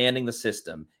 understanding the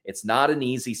system, it's not an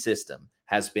easy system,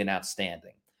 has been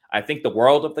outstanding. I think the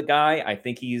world of the guy. I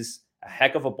think he's a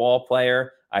heck of a ball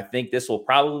player. I think this will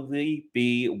probably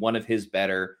be one of his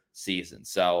better seasons.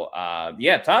 So,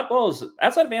 Todd Bowles,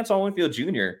 outside of Antoine Winfield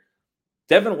Jr.,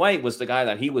 Devin White was the guy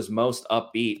that he was most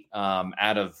upbeat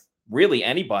out of really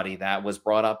anybody that was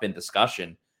brought up in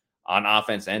discussion on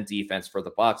offense and defense for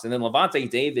the Bucs. And then Lavonte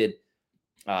David,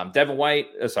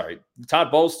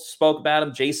 Todd Bowles spoke about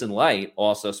him. Jason Light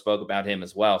also spoke about him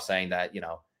as well, saying that,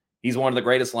 he's one of the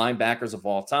greatest linebackers of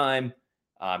all time.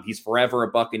 He's forever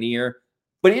a Buccaneer.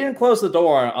 But he didn't close the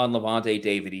door on Lavonte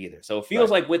David either. So it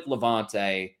feels like with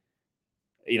Lavonte,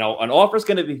 an offer is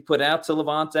going to be put out to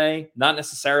Lavonte, not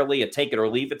necessarily a take it or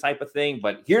leave it type of thing.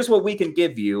 But here's what we can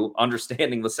give you,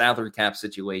 understanding the salary cap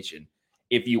situation.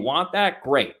 If you want that,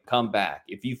 great, come back.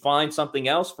 If you find something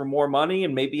else for more money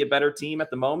and maybe a better team at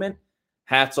the moment,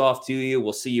 hats off to you.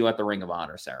 We'll see you at the Ring of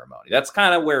Honor ceremony. That's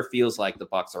kind of where it feels like the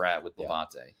Bucs are at with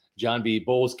Lavonte. John B.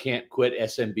 Bowles can't quit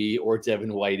SMB or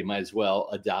Devin White. He might as well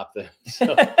adopt them.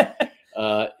 So,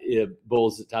 Todd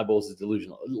Bowles is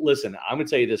delusional. Listen, I'm going to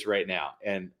tell you this right now.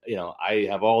 And, I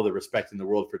have all the respect in the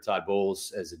world for Todd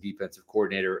Bowles as a defensive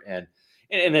coordinator and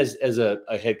as a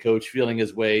head coach, feeling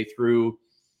his way through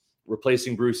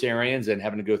replacing Bruce Arians and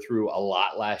having to go through a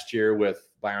lot last year with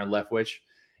Byron Leftwich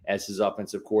as his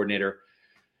offensive coordinator.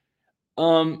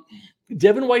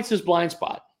 Devin White's his blind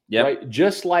spot. Yep. Right.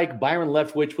 Just like Byron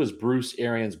Leftwich was Bruce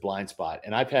Arians' blind spot.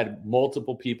 And I've had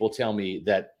multiple people tell me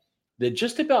that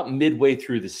just about midway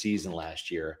through the season last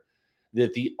year,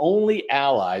 that the only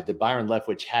ally that Byron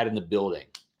Leftwich had in the building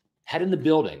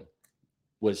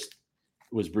was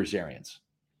Bruce Arians.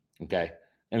 Okay.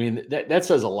 I mean, that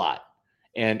says a lot.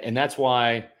 And that's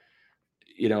why,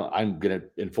 I'm going to,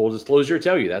 in full disclosure,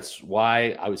 tell you that's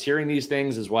why I was hearing these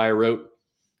things, is why I wrote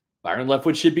Byron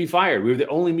Leftwich should be fired. We were the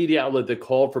only media outlet that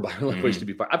called for Byron Leftwich to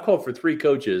be fired. I've called for 3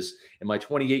 coaches in my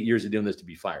 28 years of doing this to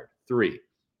be fired. 3.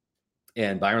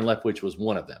 And Byron Leftwich was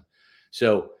one of them.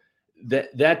 So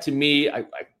that to me, I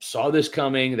saw this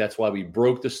coming. That's why we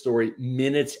broke the story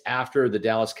minutes after the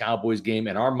Dallas Cowboys game.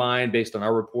 In our mind, based on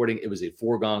our reporting, it was a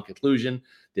foregone conclusion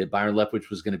that Byron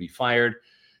Leftwich was going to be fired.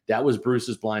 That was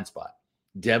Bruce's blind spot.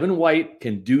 Devin White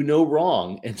can do no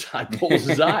wrong in Todd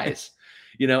Bowles' eyes.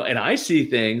 And I see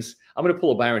things. I'm going to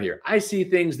pull a Byron here. I see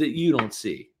things that you don't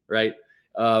see, right?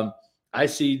 I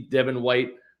see Devin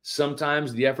White,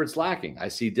 sometimes the effort's lacking. I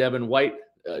see Devin White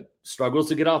struggles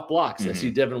to get off blocks. I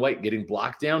see Devin White getting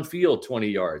blocked downfield 20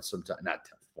 yards, sometimes not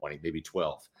 20, maybe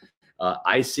 12.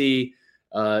 I see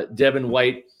Devin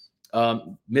White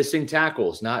missing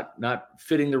tackles, not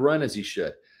fitting the run as he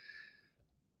should.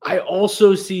 I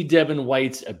also see Devin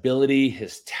White's ability,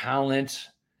 his talent.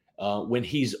 When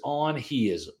he's on, he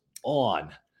is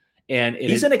on. And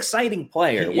he's an exciting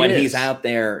player when he's out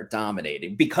there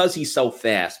dominating because he's so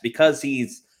fast, because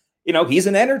he's an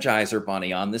Energizer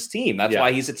bunny on this team. That's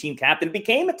why he's a team captain.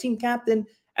 Became a team captain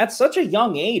at such a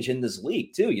young age in this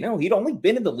league too. He'd only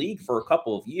been in the league for a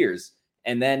couple of years.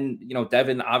 And then,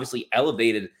 Devin obviously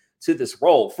elevated to this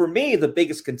role. For me, the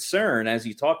biggest concern, as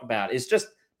you talked about, is just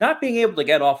not being able to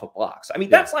get off of blocks. I mean,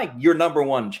 that's like your number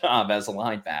one job as a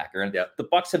linebacker. And the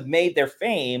Bucs have made their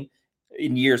fame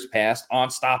in years past on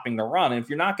stopping the run. And if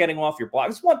you're not getting off your block,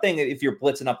 it's one thing if you're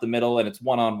blitzing up the middle and it's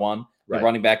one-on-one, the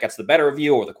running back gets the better of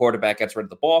you or the quarterback gets rid of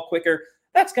the ball quicker,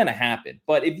 that's going to happen.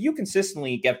 But if you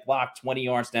consistently get blocked 20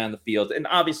 yards down the field, and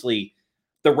obviously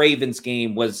the Ravens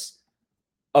game was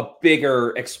a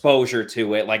bigger exposure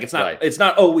to it. Like it's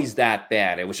not always that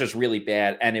bad. It was just really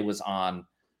bad. And it was on,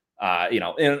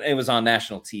 it was on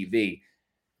national TV.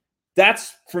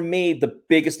 That's for me, the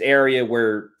biggest area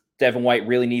where Devin White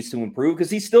really needs to improve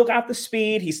because he's still got the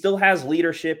speed. He still has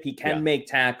leadership. He can make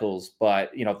tackles,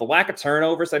 but the lack of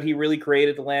turnovers that he really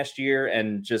created the last year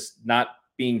and just not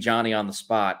being Johnny on the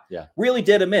spot really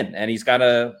did him in. And he's got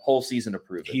a whole season to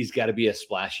prove it. He's got to be a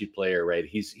splashy player, right?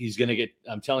 He's going to get,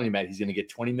 I'm telling you, Matt, he's going to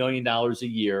get $20 million a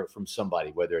year from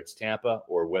somebody, whether it's Tampa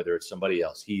or whether it's somebody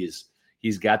else. He's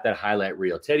got that highlight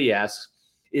reel. Teddy asks,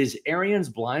 is Arians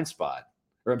blind spot?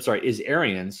 Or I'm sorry, is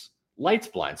Arians Light's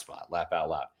blind spot? Laugh out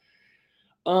loud.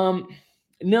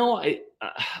 No,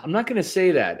 I'm not going to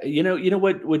say that. You know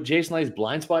what Jason Light's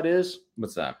blind spot is?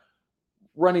 What's that?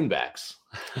 Running backs.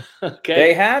 Okay.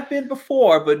 They have been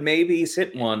before, but maybe he's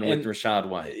hit one with Rachaad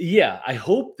White. Yeah, I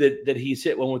hope that he's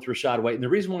hit one with Rachaad White. And the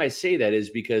reason why I say that is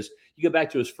because you go back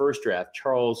to his first draft,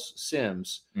 Charles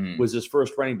Sims was his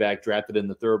first running back drafted in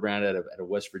the third round out of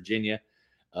West Virginia.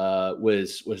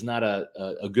 Was not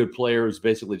a good player. It was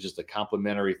basically just a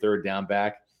complimentary third down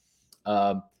back.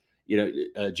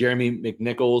 Jeremy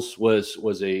McNichols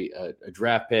was a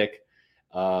draft pick.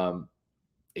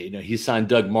 He signed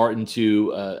Doug Martin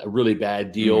to a really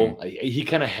bad deal. He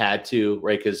kind of had to,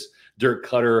 right? Because Dirk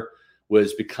Cutter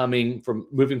was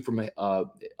moving from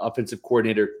offensive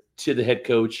coordinator to the head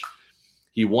coach.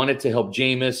 He wanted to help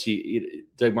Jameis.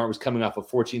 Doug Martin was coming off a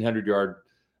 1,400-yard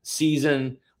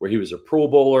season where he was a Pro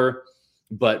Bowler.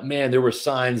 But, man, there were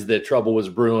signs that trouble was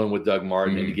brewing with Doug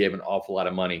Martin, and he gave an awful lot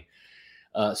of money.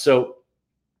 So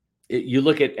you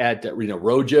look at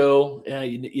Rojo,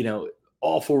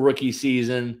 awful rookie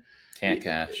season. Can't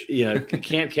catch.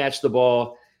 Can't catch the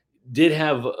ball. Did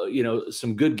have,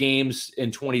 some good games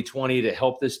in 2020 to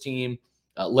help this team.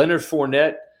 Leonard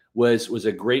Fournette was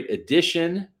a great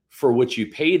addition for what you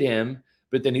paid him,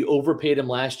 but then you overpaid him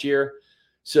last year.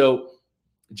 So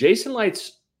Jason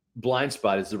Light's blind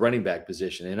spot is the running back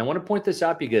position. And I want to point this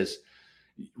out because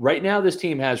right now this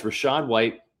team has Rachaad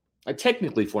White.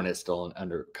 Technically, Fournette's still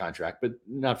under contract, but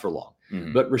not for long.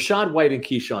 But Rachaad White and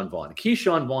Keyshawn Vaughn.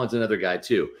 Keyshawn Vaughn's another guy,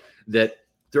 too, that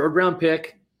third-round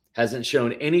pick hasn't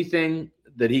shown anything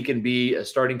that he can be a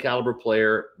starting caliber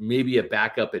player, maybe a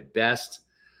backup at best.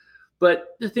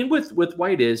 But the thing with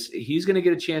White is he's going to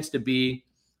get a chance to be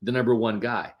the number one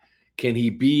guy. Can he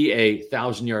be a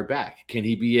 1,000-yard back? Can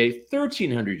he be a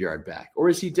 1,300-yard back? Or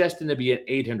is he destined to be an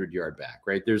 800-yard back,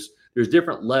 right? There's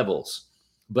different levels.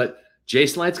 But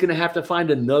Jason Light's going to have to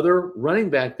find another running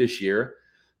back this year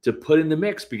to put in the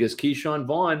mix because Keyshawn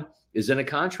Vaughn is in a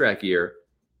contract year.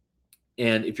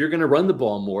 And if you're going to run the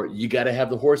ball more, you got to have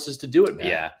the horses to do it, man.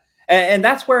 Yeah. And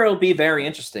that's where it'll be very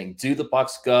interesting. Do the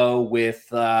Bucs go with,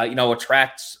 a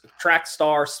track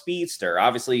star speedster?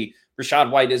 Obviously, Rachaad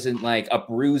White isn't like a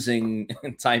bruising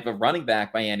type of running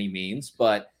back by any means,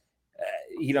 but,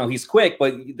 he's quick,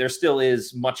 but there still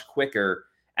is much quicker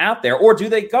out there. Or do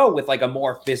they go with like a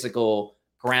more physical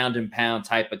ground and pound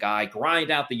type of guy,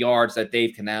 grind out the yards that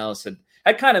Dave Canales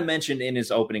had kind of mentioned in his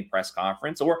opening press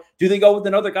conference? Or do they go with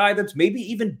another guy that's maybe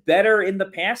even better in the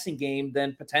passing game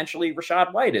than potentially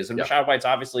Rachaad White is? And Rachaad White's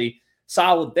obviously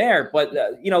solid there, but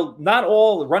not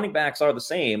all running backs are the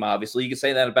same. Obviously, you can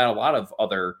say that about a lot of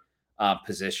other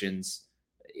positions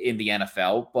in the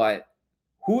NFL, but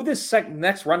who this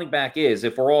next running back is,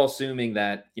 if we're all assuming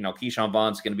that, Keyshawn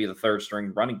Vaughn's going to be the third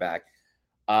string running back,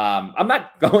 I'm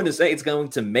not going to say it's going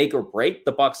to make or break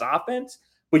the Bucs offense,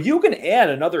 but you can add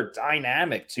another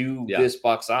dynamic to this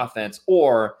Bucs offense,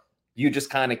 or you just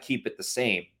kind of keep it the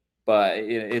same. But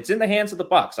it's in the hands of the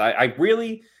Bucs. I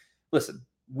really, listen,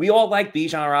 we all like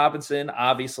Bijan Robinson,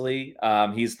 obviously.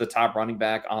 He's the top running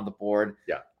back on the board.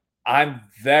 Yeah. I'm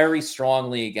very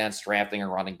strongly against drafting a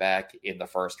running back in the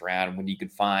first round when you can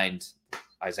find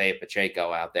Isaiah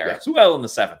Pacheco out there as well in the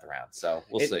 7th round. So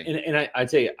we'll see. And I'd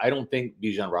say I don't think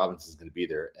Bijan Robinson is going to be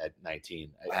there at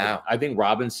 19. Wow. I think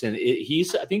Robinson,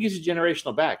 I think he's a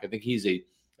generational back. I think he's a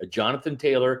Jonathan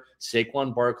Taylor,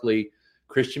 Saquon Barkley,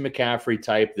 Christian McCaffrey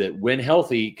type that, when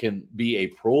healthy, can be a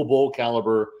Pro Bowl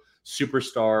caliber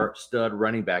superstar stud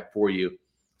running back for you.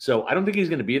 So I don't think he's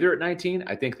going to be there at 19.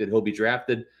 I think that he'll be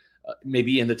drafted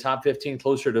maybe in the top 15,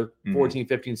 closer to 14,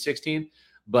 15, 16.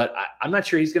 But I'm not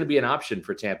sure he's going to be an option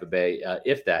for Tampa Bay,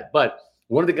 if that. But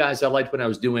one of the guys I liked when I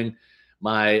was doing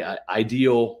my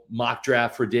ideal mock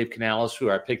draft for Dave Canales, who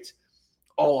I picked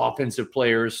all offensive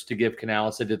players to give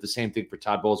Canales. I did the same thing for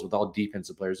Todd Bowles with all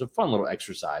defensive players. A fun little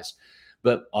exercise.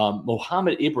 But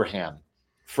Mohamed Ibrahim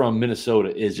from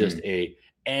Minnesota is just a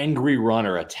angry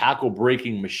runner, a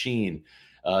tackle-breaking machine.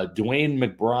 Dwayne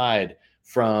McBride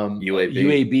from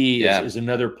UAB is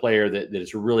another player that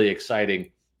is really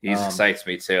exciting. He excites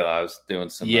me too. I was doing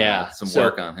some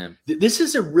work on him. This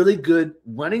is a really good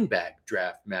running back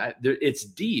draft, Matt. It's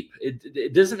deep.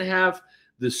 It doesn't have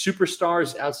the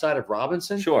superstars outside of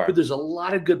Robinson, sure, but there's a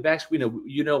lot of good backs. We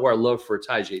know our love for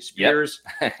Tyjae Spears.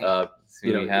 Yep.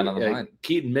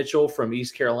 Keaton Mitchell from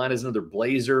East Carolina is another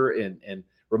Blazer, and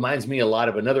reminds me a lot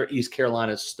of another East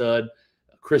Carolina stud,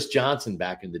 Chris Johnson,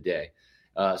 back in the day.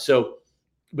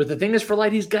 But the thing is, for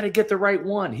Light, he's got to get the right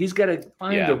one. He's got to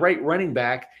find the right running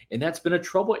back, and that's been a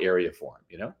trouble area for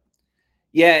him,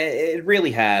 Yeah, it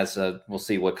really has. We'll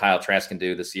see what Kyle Trask can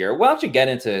do this year. We'll actually get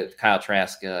into Kyle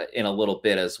Trask in a little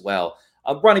bit as well.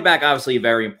 Running back, obviously, a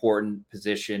very important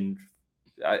position.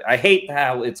 I hate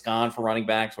how it's gone for running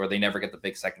backs where they never get the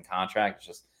big second contract. It's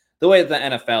just the way the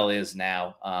NFL is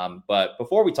now. But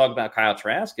before we talk about Kyle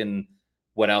Trask and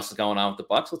what else is going on with the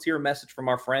Bucs, let's hear a message from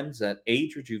our friends at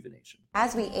Age Rejuvenation.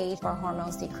 As we age, our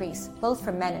hormones decrease, both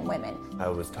for men and women. I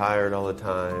was tired all the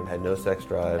time, had no sex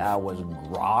drive. I was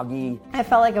groggy. I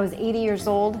felt like I was 80 years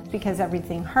old because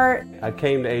everything hurt. I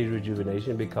came to Age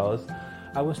Rejuvenation because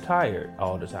I was tired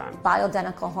all the time.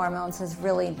 Bioidentical hormones has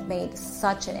really made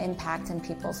such an impact in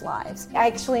people's lives. I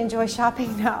actually enjoy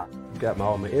shopping now. Got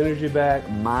all my energy back.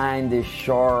 Mind is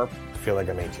sharp. I feel like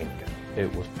I'm 18 again.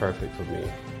 It was perfect for me.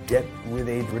 Get with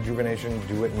Age Rejuvenation.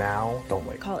 Do it now. Don't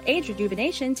wait. Call Age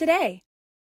Rejuvenation today.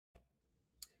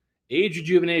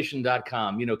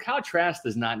 AgeRejuvenation.com. Kyle Trask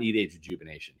does not need age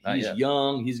rejuvenation. He's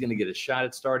young. He's going to get a shot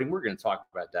at starting. We're going to talk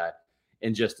about that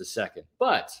in just a second.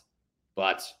 But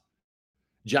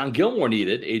John Gilmore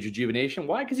needed age rejuvenation.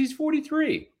 Why? Because he's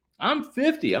 43. I'm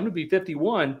 50. I'm going to be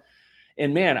 51.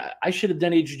 And man, I should have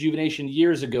done age rejuvenation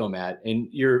years ago, Matt. And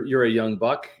you're a young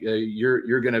buck.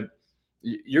 You're going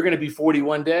to be 40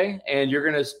 one day, and you're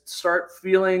going to start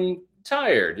feeling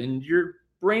tired, and your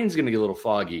brain's going to get a little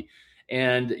foggy,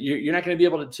 and you're not going to be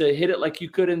able to hit it like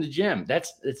you could in the gym.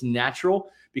 That's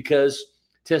natural, because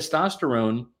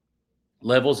testosterone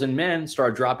levels in men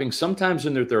start dropping sometimes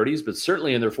in their 30s, but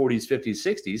certainly in their 40s, 50s,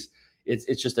 60s.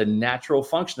 It's just a natural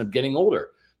function of getting older.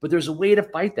 But there's a way to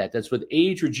fight that. That's with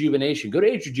Age Rejuvenation. Go to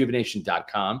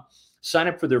agerejuvenation.com. Sign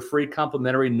up for their free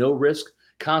complimentary no-risk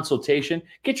consultation.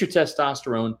 Get your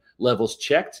testosterone levels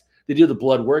checked. They do the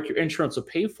blood work. Your insurance will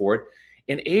pay for it.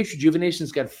 And Age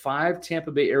Rejuvenation's got 5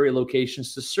 Tampa Bay area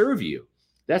locations to serve you.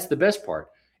 That's the best part.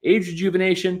 Age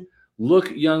Rejuvenation, look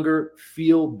younger,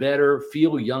 feel better,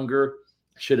 feel younger.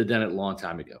 Should have done it a long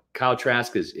time ago. Kyle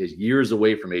Trask is years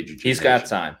away from Age Rejuvenation. He's got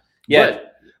time. Yeah.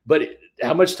 But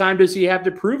how much time does he have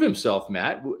to prove himself,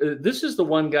 Matt? This is the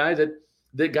one guy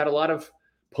that got a lot of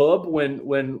pub when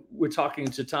we're talking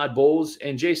to Todd Bowles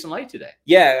and Jason Light today.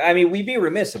 Yeah, I mean, we'd be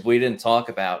remiss if we didn't talk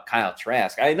about Kyle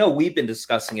Trask. I know we've been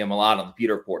discussing him a lot on the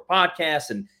Pewter Report podcast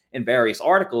and in various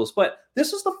articles, but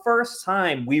this was the first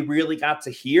time we really got to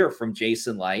hear from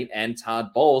Jason Light and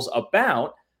Todd Bowles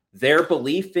about their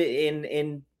belief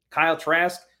in Kyle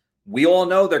Trask. We all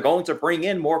know they're going to bring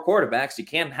in more quarterbacks. You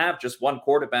can't have just one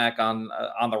quarterback on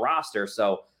the roster.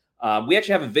 So we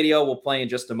actually have a video we'll play in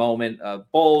just a moment.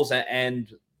 Bowles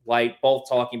and Light both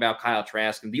talking about Kyle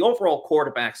Trask and the overall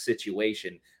quarterback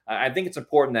situation. I think it's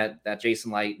important that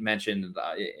Jason Light mentioned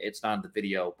it's not in the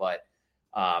video, but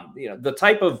the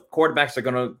type of quarterbacks they're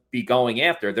going to be going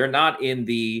after, they're not in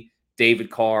the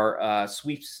David Carr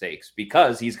sweepstakes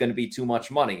because he's going to be too much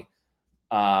money.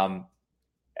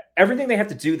 Everything they have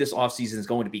to do this offseason is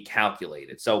going to be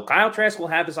calculated. So Kyle Trask will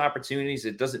have his opportunities.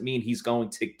 It doesn't mean he's going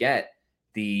to get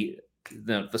the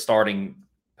starting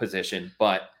position,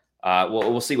 but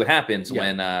we'll see what happens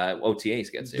when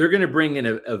OTAs gets here. They're going to bring in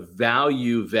a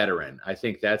value veteran. I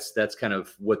think that's kind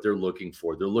of what they're looking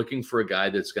for. They're looking for a guy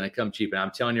that's going to come cheap. And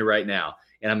I'm telling you right now,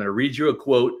 and I'm going to read you a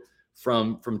quote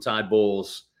from Todd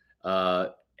Bowles, does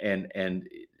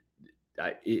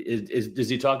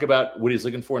he talk about what he's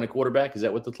looking for in a quarterback? Is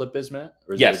that what the clip is, Matt?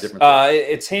 Or is yes,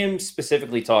 it's him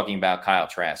specifically talking about Kyle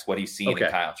Trask, what he's seen in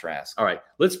Kyle Trask. All right,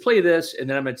 let's play this, and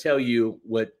then I'm going to tell you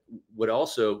what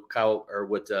also Kyle or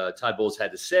what Todd Bowles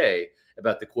had to say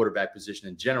about the quarterback position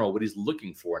in general, what he's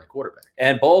looking for in a quarterback.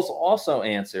 And Bowles also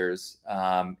answers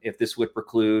if this would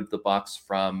preclude the Bucs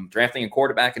from drafting a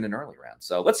quarterback in an early round.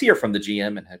 So let's hear from the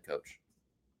GM and head coach.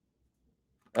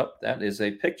 Oh, that is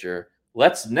a picture.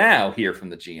 Let's now hear from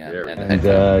the GM.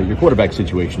 And your quarterback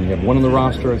situation. You have one on the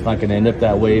roster. It's not going to end up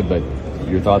that way, but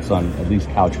your thoughts on at least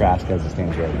Kyle Trask as it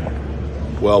stands right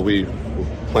now? Well, we were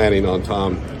planning on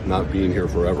Tom not being here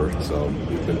forever, so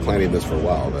we've been planning this for a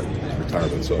while, that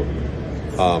retirement. So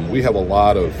we have a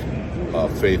lot of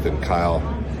faith in Kyle.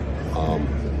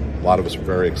 A lot of us are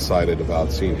very excited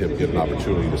about seeing him get an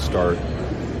opportunity to start,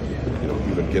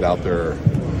 even get out there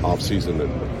off-season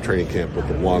and training camp with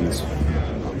the ones.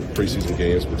 Preseason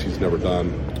games, which he's never done.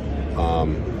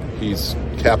 He's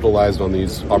capitalized on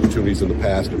these opportunities in the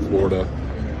past in Florida,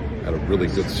 had a really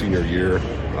good senior year.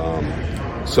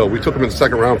 So we took him in the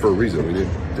second round for a reason. We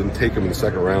didn't take him in the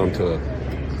second round to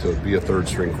be a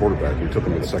third-string quarterback. We took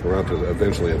him in the second round to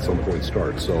eventually at some point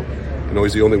start. So,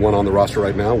 he's the only one on the roster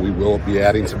right now. We will be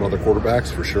adding some other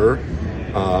quarterbacks for sure,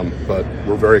 but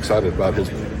we're very excited about his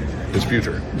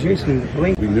future. Jason,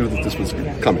 we knew that this was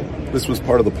coming. This was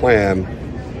part of the plan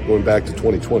going back to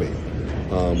 2020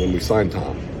 when we signed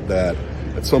Tom, that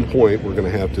at some point we're going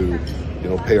to have to,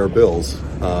 pay our bills.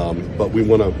 But we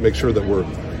want to make sure that we're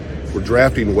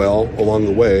drafting well along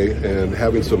the way and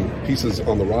having some pieces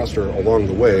on the roster along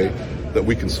the way that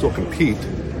we can still compete,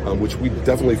 which we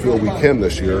definitely feel we can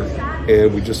this year.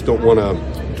 And we just don't want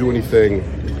to do anything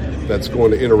that's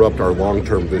going to interrupt our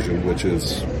long-term vision, which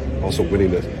is also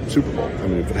winning the Super Bowl. I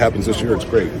mean, if it happens this year, it's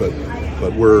great, but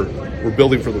we're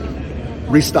building for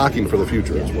restocking for the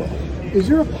future as well.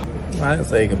 I didn't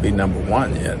say he can be number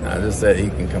one yet. I just said he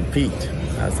can compete.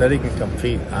 I said he can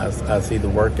compete. I see the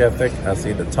work ethic. I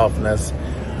see the toughness.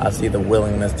 I see the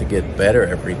willingness to get better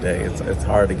every day. It's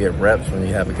hard to get reps when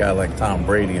you have a guy like Tom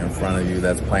Brady in front of you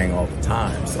that's playing all the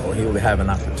time. So he will have an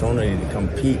opportunity to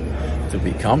compete to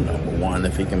become number one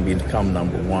if he can become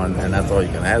number one. And that's all you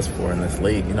can ask for in this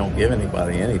league. You don't give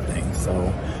anybody anything. So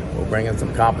we'll bring in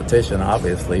some competition,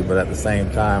 obviously, but at the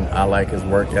same time, I like his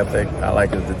work ethic. I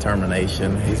like his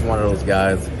determination. He's one of those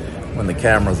guys, when the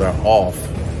cameras are off,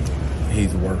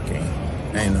 he's working,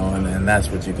 and that's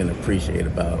what you can appreciate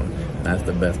about him. And that's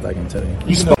the best I can tell you.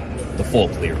 You spoke the full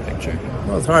clear picture.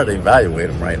 Well, it's hard to evaluate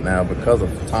him right now because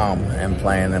of Tom and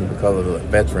playing and because of the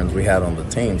veterans we had on the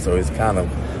team. So he's kind of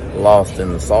lost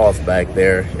in the sauce back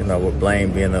there, with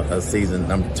Blaine being a seasoned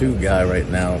number 2 guy right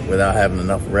now without having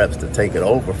enough reps to take it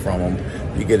over from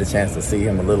him. You get a chance to see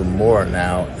him a little more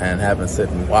now, and having sit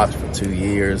and watch for 2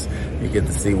 years, you get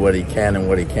to see what he can and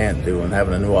what he can't do. And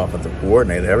having a new offensive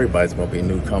coordinator, everybody's going to be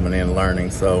new coming in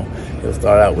learning. So he'll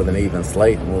start out with an even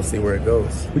slate, and we'll see where it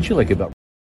goes. What'd you like about?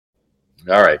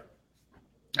 All right.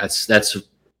 That's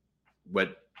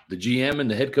what the GM and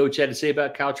the head coach had to say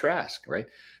about Kyle Trask, right?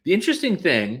 The interesting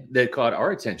thing that caught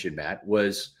our attention, Matt,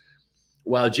 was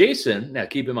while Jason, now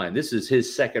keep in mind, this is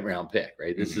his second round pick,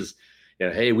 right? This is,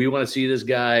 hey, we want to see this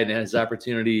guy, and his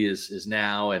opportunity is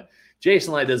now. And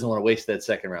Jason Light doesn't want to waste that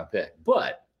second round pick.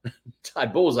 But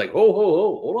Todd Bowles like,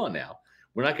 hold on now.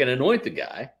 We're not going to anoint the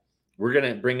guy. We're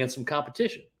going to bring in some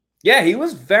competition. Yeah, he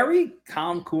was very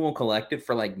calm, cool, and collected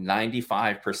for like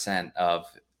 95% of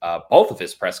both of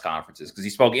his press conferences, because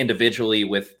he spoke individually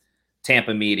with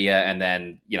Tampa media and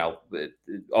then,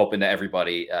 open to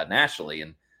everybody nationally.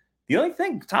 And the only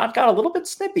thing Todd got a little bit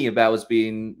snippy about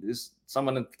was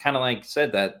someone that kind of like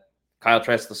said that Kyle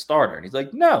Trask the starter. And he's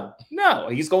like, no,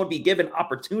 he's going to be given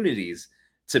opportunities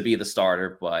to be the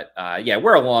starter. But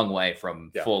we're a long way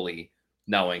from fully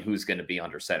knowing who's going to be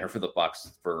under center for the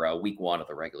Bucs for week 1 of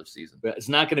the regular season. But it's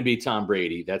not going to be Tom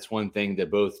Brady. That's one thing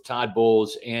that both Todd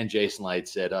Bowles and Jason Light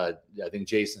said. I think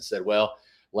Jason said, well,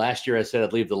 last year I said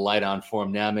I'd leave the light on for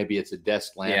him. Now maybe it's a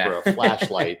desk lamp or a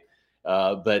flashlight.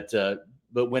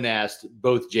 But when asked,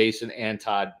 both Jason and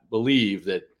Todd believe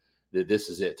that this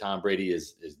is it. Tom Brady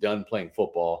is done playing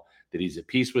football, that he's at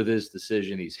peace with his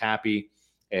decision. He's happy,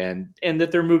 and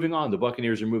that they're moving on. The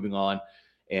Buccaneers are moving on.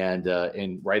 And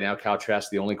right now, Kyle Trask,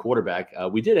 the only quarterback.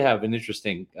 We did have an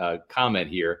interesting comment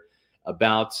here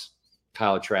about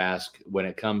Kyle Trask when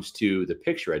it comes to the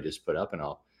picture I just put up, and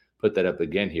I'll put that up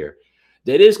again here.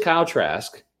 That is Kyle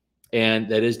Trask, and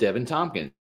that is Devin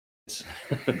Tompkins.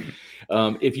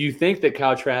 If you think that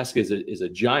Kyle Trask is a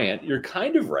giant, you're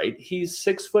kind of right. He's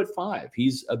 6'5".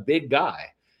 He's a big guy,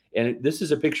 And this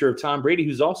is a picture of Tom Brady,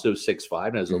 who's also 6'5",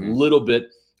 and has a little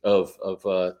bit of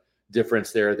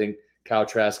difference there. I think Kyle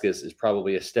Trask is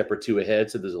probably a step or two ahead,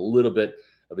 so there's a little bit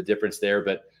of a difference there.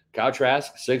 But Kyle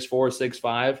Trask, 6'4",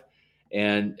 6'5",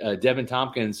 and Devin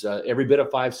Tompkins, every bit of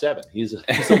 5'7". He's a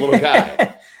little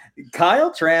guy.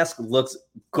 Kyle Trask looks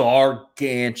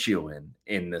gargantuan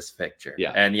in this picture.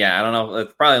 Yeah. And I don't know.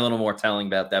 It's probably a little more telling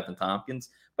about Devin Tompkins.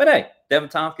 But hey, Devin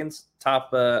Tompkins,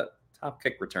 top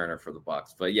kick returner for the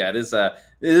Bucs. But yeah, it is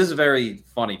a very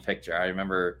funny picture. I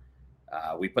remember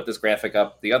we put this graphic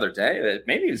up the other day.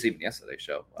 Maybe it was even yesterday's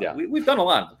show. Yeah. We've done a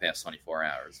lot in the past 24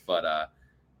 hours. But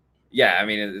I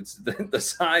mean, it's the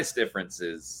size difference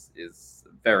is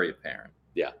very apparent.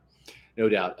 Yeah, no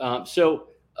doubt. So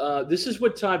this is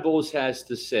what Todd Bowles has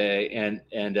to say. And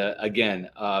again,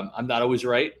 I'm not always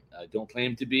right. I don't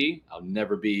claim to be. I'll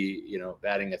never be,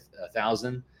 batting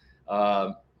 1,000.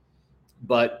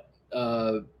 But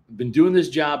been doing this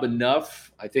job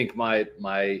enough. I think my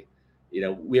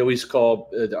we always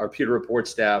call our Pewter Report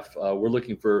staff. We're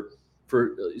looking for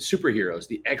superheroes,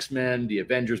 the X-Men, the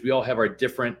Avengers. We all have our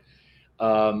different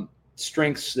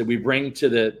strengths that we bring to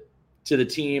the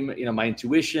team. My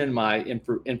intuition, my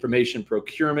information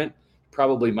procurement,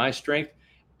 probably my strength.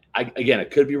 I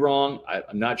could be wrong.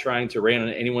 I'm not trying to rain on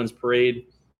anyone's parade,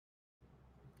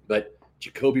 but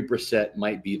Jacoby Brissett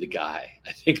might be the guy.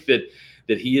 I think that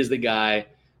he is the guy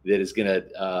that is going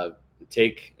to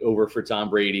take over for Tom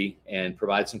Brady and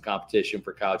provide some competition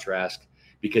for Kyle Trask,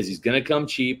 because he's going to come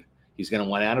cheap. He's going to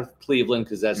want out of Cleveland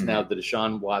because that's now the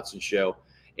Deshaun Watson show.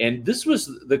 And this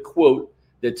was the quote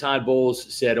that Todd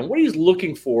Bowles said and what he's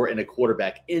looking for in a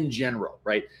quarterback in general,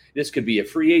 right? This could be a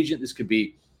free agent. This could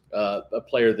be a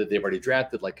player that they've already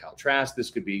drafted like Kyle Trask. This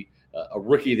could be a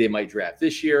rookie they might draft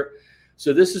this year.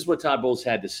 So this is what Todd Bowles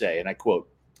had to say, and I quote,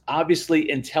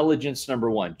 "Obviously, intelligence number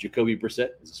one. Jacoby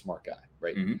Brissett is a smart guy,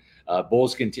 right?"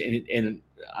 Bowles continue, and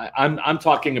I'm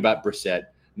talking about Brissett,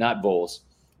 not Bowles,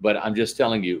 but I'm just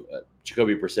telling you,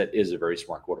 Jacoby Brissett is a very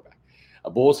smart quarterback.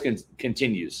 Bowles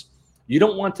continues, "You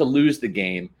don't want to lose the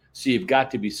game, so you've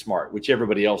got to be smart, which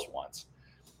everybody else wants.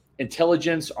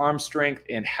 Intelligence, arm strength,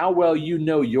 and how well you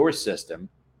know your system,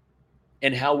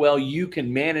 and how well you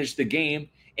can manage the game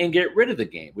and get rid of the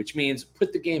game, which means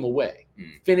put the game away,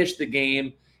 finish the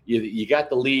game. You got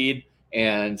the lead,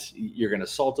 and you're going to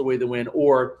salt away the win,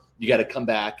 or you got to come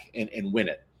back and win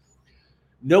it.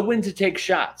 Know when to take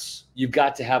shots. You've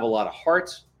got to have a lot of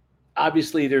heart.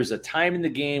 Obviously, there's a time in the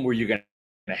game where you're going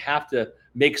to have to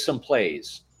make some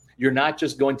plays. You're not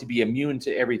just going to be immune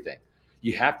to everything.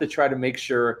 You have to try to make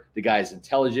sure the guy is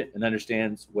intelligent and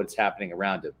understands what's happening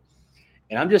around him."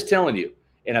 And I'm just telling you,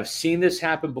 and I've seen this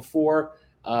happen before.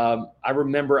 I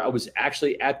remember I was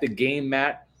actually at the game,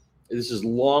 Matt. This is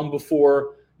long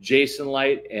before Jason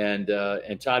Light and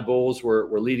Todd Bowles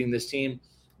were leading this team.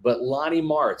 But Lonnie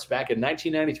Martz, back in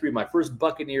 1993, my first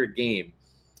Buccaneer game,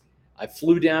 I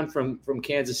flew down from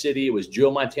Kansas City. It was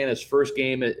Joe Montana's first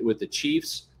game with the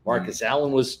Chiefs. Marcus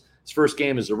Allen was his first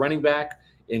game as a running back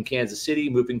in Kansas City,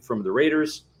 moving from the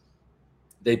Raiders.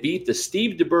 They beat the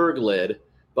Steve DeBerg-led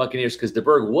Buccaneers because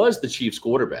DeBerg was the Chiefs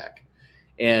quarterback.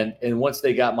 And once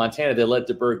they got Montana, they let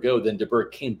DeBerg go. Then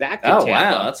DeBerg came back to Tampa. Oh,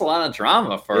 wow. That's a lot of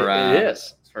drama for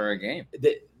a game.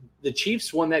 The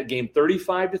Chiefs won that game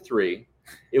 35-3.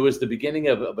 It was the beginning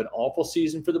of an awful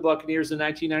season for the Buccaneers in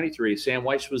 1993. Sam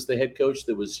Wyche was the head coach.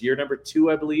 That was year number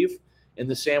 2, I believe, in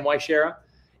the Sam Wyche era.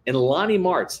 And Lonnie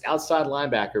Martz, outside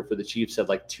linebacker for the Chiefs, had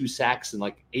like 2 sacks and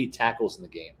like 8 tackles in the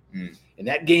game. And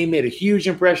that game made a huge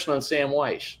impression on Sam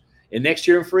Wyche. And next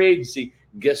year in free agency,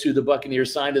 guess who the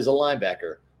Buccaneers signed as a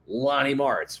linebacker? Lonnie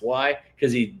Martz. Why?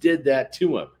 Because he did that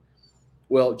to him.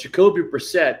 Well, Jacoby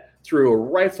Brissett threw a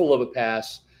rifle of a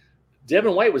pass.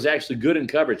 Devin White was actually good in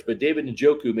coverage, but David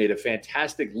Njoku made a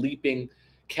fantastic leaping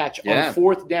catch on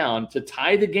 4th down to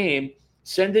tie the game,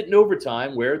 send it in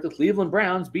overtime, where the Cleveland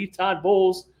Browns beat Todd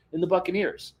Bowles and the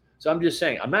Buccaneers. So I'm just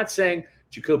saying, I'm not saying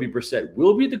Jacoby Brissett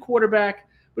will be the quarterback,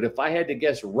 but if I had to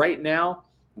guess right now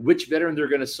which veteran they're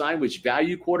going to sign, which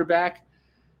value quarterback,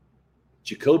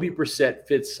 Jacoby Brissett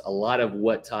fits a lot of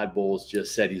what Todd Bowles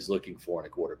just said he's looking for in a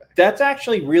quarterback. That's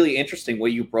actually really interesting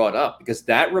what you brought up, because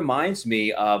that reminds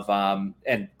me of,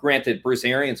 and granted, Bruce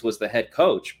Arians was the head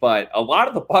coach, but a lot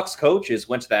of the Bucs coaches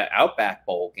went to that Outback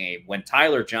Bowl game when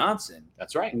Tyler Johnson,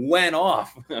 that's right, went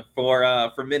off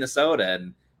for Minnesota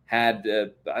and had,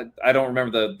 I don't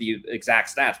remember the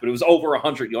exact stats, but it was over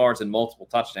 100 yards and multiple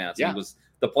touchdowns. Yeah. He was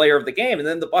the player of the game, and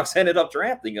then the Bucs ended up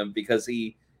drafting him because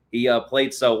he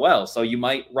played so well. So you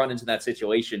might run into that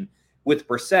situation with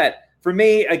Brissett. For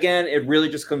me, again, it really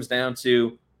just comes down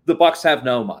to the Bucs have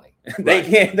no money.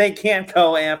 They can't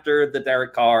go after the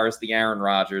Derek Carrs, the Aaron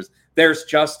Rodgers. There's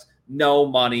just no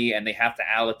money, and they have to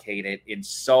allocate it in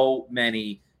so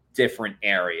many different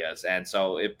areas. And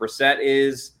so if Brissett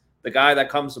is the guy that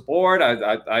comes aboard,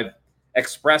 I've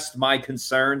expressed my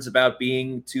concerns about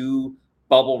being too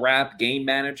bubble wrap game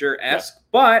manager-esque. Yeah.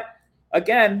 But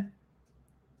again,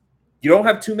 you don't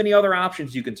have too many other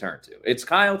options you can turn to. It's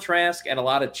Kyle Trask and a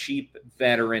lot of cheap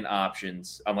veteran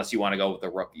options, unless you want to go with a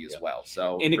rookie as well.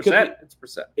 So and it's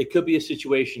Brissett. It could be a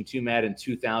situation too, Matt, in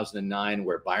 2009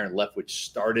 where Byron Leftwich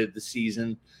started the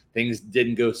season. Things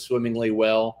didn't go swimmingly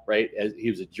well, right? As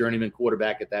he was a journeyman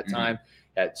quarterback at that time.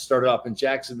 Had started off in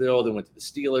Jacksonville, then went to the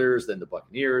Steelers, then the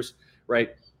Buccaneers,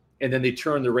 right? And then they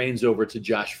turned the reins over to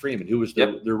Josh Freeman, who was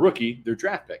their rookie, their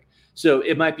draft pick. So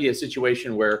it might be a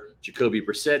situation where Jacoby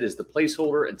Brissett is the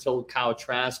placeholder until Kyle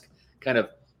Trask kind of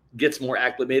gets more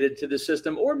acclimated to the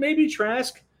system, or maybe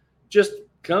Trask just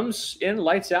comes in,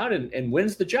 lights out, and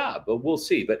wins the job. But we'll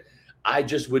see. But I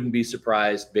just wouldn't be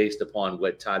surprised based upon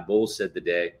what Todd Bowles said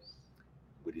today.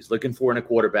 What he's looking for in a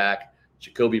quarterback,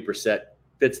 Jacoby Brissett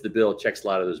fits the bill, checks a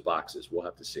lot of those boxes. We'll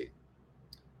have to see.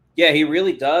 Yeah, he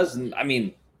really does. And I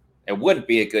mean, it wouldn't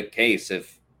be a good case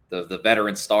if the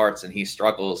veteran starts and he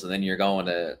struggles, and then you're going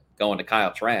to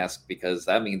Kyle Trask, because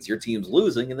that means your team's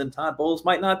losing, and then Todd Bowles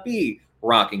might not be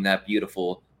rocking that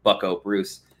beautiful Bucco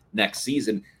Bruce next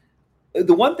season.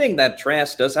 The one thing that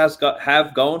Trask does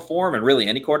have going for him, and really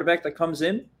any quarterback that comes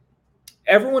in,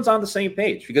 everyone's on the same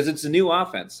page because it's a new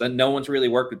offense, and no one's really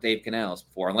worked with Dave Canales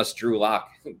before, unless Drew Lock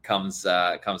comes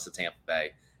to Tampa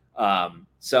Bay.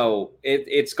 So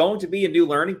it's going to be a new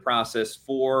learning process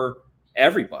for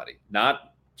everybody, not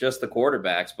just the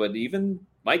quarterbacks, but even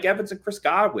Mike Evans and Chris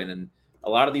Godwin and a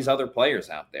lot of these other players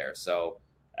out there. So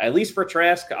at least for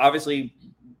Trask, obviously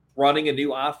running a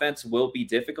new offense will be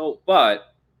difficult,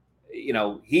 but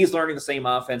he's learning the same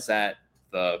offense that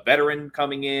the veteran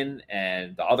coming in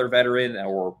and the other veteran,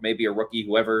 or maybe a rookie,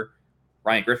 whoever,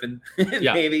 Ryan Griffin,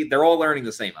 maybe they're all learning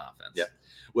the same offense. Yeah.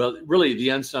 Well, really the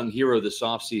unsung hero this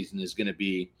offseason is going to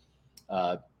be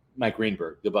Mike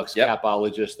Greenberg, the Bucs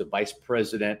capologist, the vice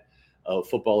president of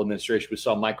football administration. We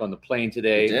saw Mike on the plane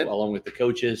today along with the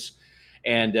coaches,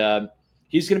 and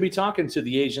he's going to be talking to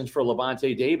the agents for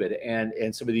Levante David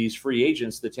and some of these free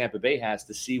agents that Tampa Bay has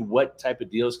to see what type of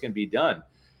deals can be done.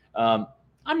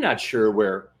 I'm not sure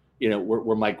where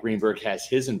Mike Greenberg has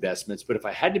his investments, but if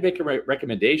I had to make a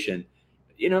recommendation,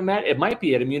 Matt, it might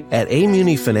be at Amuni. At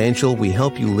Amuni Financial, we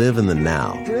help you live in the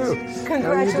now. Dude,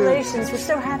 congratulations. We're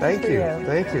so happy for you.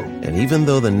 Thank you. And even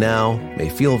though the now may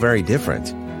feel very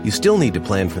different, you still need to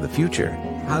plan for the future.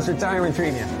 How's retirement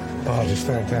treating you? Oh, just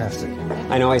fantastic.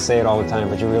 I know I say it all the time,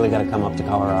 but you really got to come up to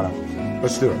Colorado.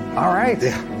 Let's do it. All right.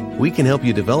 Yeah. We can help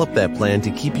you develop that plan to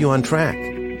keep you on track,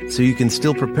 so you can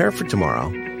still prepare for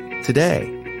tomorrow, today.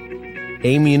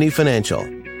 Amuni Financial.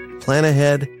 Plan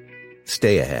ahead,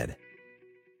 stay ahead.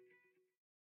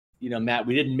 Matt,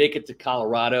 we didn't make it to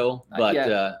Colorado,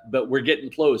 but we're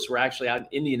getting close. We're actually out in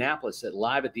Indianapolis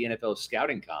live at the NFL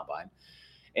Scouting Combine.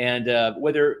 And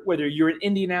whether you're in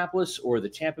Indianapolis or the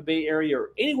Tampa Bay area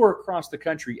or anywhere across the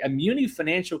country, Amuni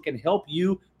Financial can help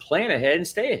you plan ahead and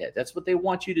stay ahead. That's what they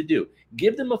want you to do.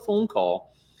 Give them a phone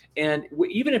call. And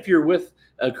even if you're with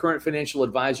a current financial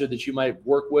advisor that you might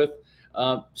work with,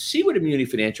 see what Amuni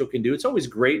Financial can do. It's always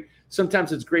great.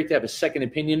 Sometimes it's great to have a second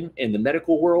opinion in the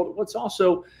medical world. It's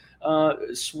also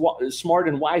smart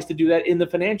and wise to do that in the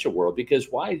financial world, because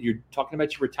you're talking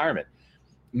about your retirement.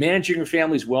 Managing your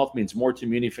family's wealth means more to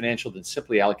Amuni Financial than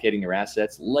simply allocating your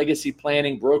assets. Legacy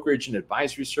planning, brokerage and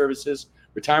advisory services,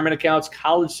 retirement accounts,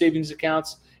 college savings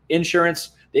accounts,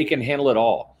 insurance, they can handle it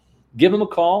all. Give them a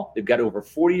call. They've got over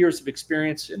 40 years of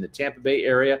experience in the Tampa Bay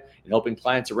area and helping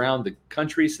clients around the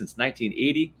country since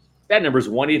 1980. That number is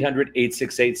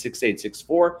 1-800-868-6864,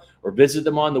 or visit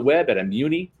them on the web at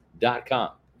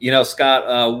amuni.com.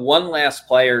 Scott, one last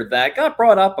player that got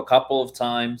brought up a couple of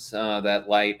times that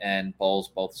Light and Bowles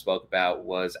both spoke about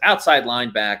was outside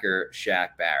linebacker Shaq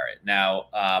Barrett. Now,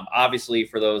 obviously,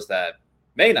 for those that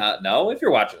may not know, if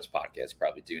you're watching this podcast, you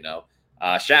probably do know,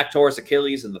 Shaq tore his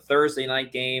Achilles in the Thursday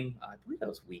night game. I believe that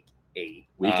was week 8.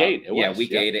 Week 8.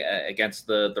 Week 8 against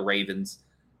the Ravens.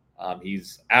 He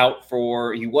was out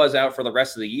for the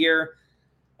rest of the year.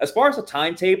 As far as the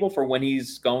timetable for when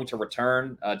he's going to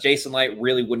return, Jason Light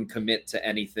really wouldn't commit to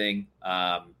anything.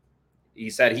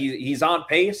 He said he's on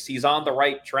pace. He's on the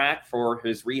right track for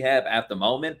his rehab at the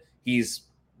moment. He's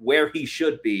where he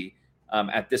should be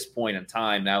at this point in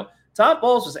time. Now, Todd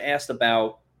Bowles was asked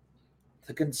about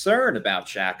the concern about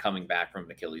Shaq coming back from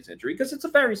an Achilles injury, because it's a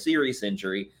very serious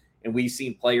injury, and we've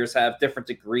seen players have different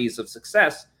degrees of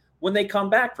success when they come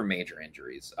back from major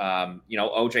injuries.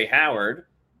 O.J. Howard,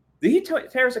 did he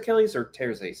tear his Achilles or tear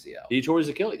his ACL? He tore his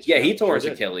Achilles. Yeah, he tore his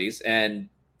Achilles. And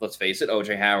let's face it,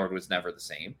 O.J. Howard was never the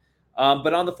same.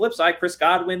 But on the flip side, Chris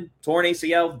Godwin, torn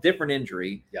ACL, different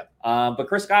injury. Yep. But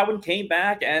Chris Godwin came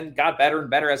back and got better and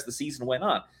better as the season went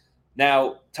on.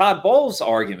 Now, Todd Bowles'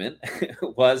 argument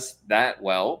was that,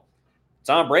 well,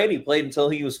 Tom Brady played until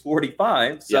he was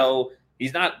 45, so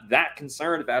he's not that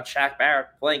concerned about Shaq Barrett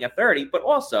playing at 30. But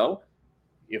also,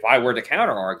 if I were to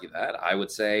counter-argue that, I would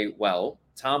say, well,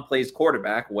 Tom plays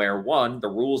quarterback where, one, the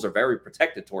rules are very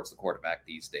protected towards the quarterback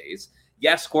these days.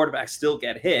 Yes, quarterbacks still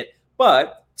get hit,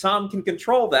 but Tom can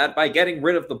control that by getting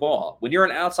rid of the ball. When you're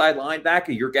an outside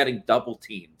linebacker, you're getting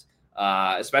double-teamed,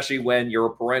 especially when you're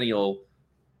a perennial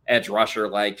edge rusher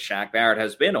like Shaq Barrett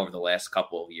has been over the last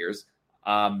couple of years.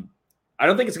 I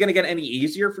don't think it's going to get any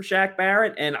easier for Shaq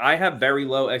Barrett, and I have very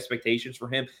low expectations for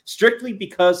him strictly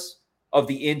because of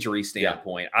the injury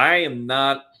standpoint. Yeah. I am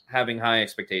not having high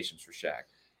expectations for Shaq.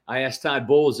 I asked Todd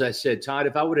Bowles, I said, Todd,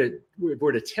 if I were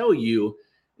to tell you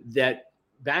that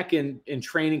back in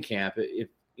training camp,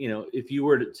 if you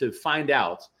were to find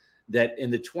out that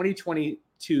in the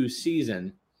 2022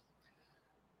 season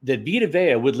that Vita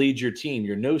Vea would lead your team,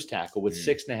 your nose tackle, with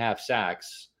 6.5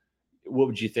 sacks, what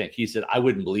would you think? He said, I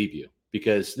wouldn't believe you,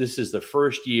 because this is the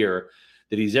first year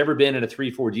that he's ever been in a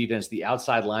 3-4 defense. The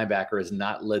outside linebacker has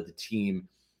not led the team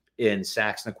in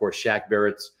sacks. And, of course, Shaq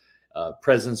Barrett's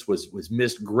presence was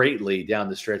missed greatly down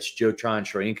the stretch. Joe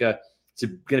Tryon-Shoyinka, it's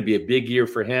going to be a big year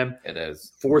for him. It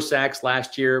is. 4 sacks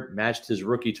last year, matched his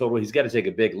rookie total. He's got to take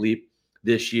a big leap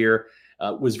this year.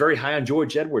 Was very high on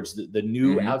George Edwards, the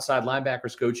new outside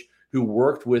linebackers coach who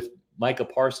worked with Micah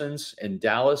Parsons in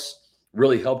Dallas,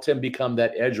 really helped him become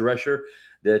that edge rusher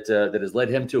that has led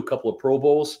him to a couple of Pro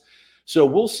Bowls. So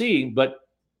we'll see. But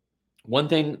one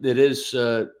thing that is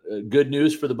good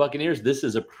news for the Buccaneers, this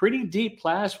is a pretty deep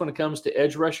class when it comes to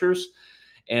edge rushers.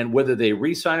 And whether they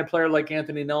re-sign a player like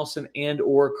Anthony Nelson and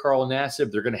or Carl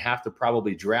Nassib, they're going to have to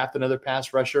probably draft another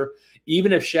pass rusher.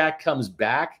 Even if Shaq comes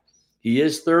back, he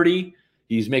is 30.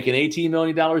 He's making $18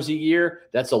 million a year.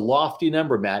 That's a lofty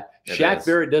number, Matt. Shaq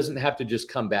Barrett doesn't have to just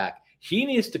come back. He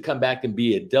needs to come back and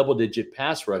be a double-digit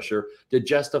pass rusher to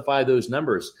justify those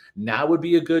numbers. Now would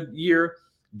be a good year,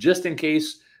 just in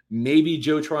case maybe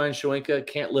Joe Tryon-Shoyinka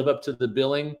can't live up to the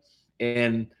billing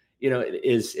and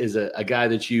is a guy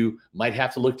that you might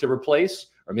have to look to replace,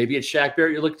 or maybe it's Shaq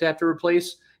Barrett you look to have to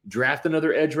replace. Draft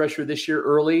another edge rusher this year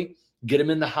early, get him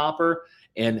in the hopper,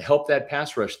 and help that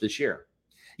pass rush this year.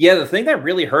 Yeah, the thing that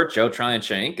really hurt Joe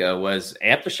Tryon-Shoyinka was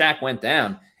after Shaq went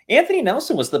down, Anthony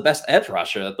Nelson was the best edge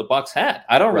rusher that the Bucs had.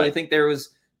 I don't really think there was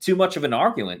too much of an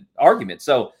argument.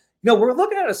 So, we're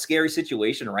looking at a scary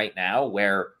situation right now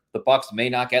where the Bucs may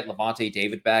not get Lavonte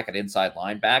David back at inside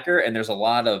linebacker, and there's a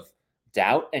lot of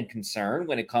doubt and concern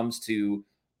when it comes to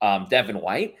Devin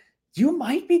White. You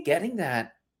might be getting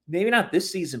that, maybe not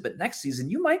this season, but next season,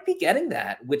 you might be getting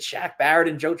that with Shaq Barrett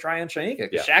and Joe Tryon-Shoyinka.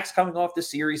 Yeah. Shaq's coming off the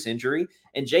serious injury,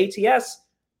 and JTS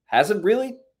hasn't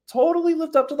really totally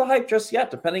lived up to the hype just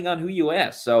yet, depending on who you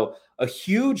ask. So a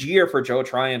huge year for Joe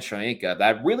Tryon-Shoyinka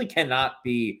that really cannot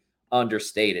be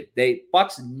understated.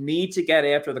 Bucs need to get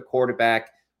after the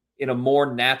quarterback in a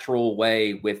more natural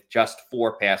way with just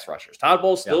 4 pass rushers. Todd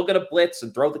Bowles still going to blitz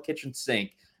and throw the kitchen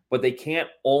sink, but they can't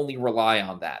only rely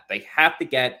on that. They have to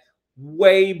get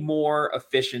way more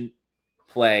efficient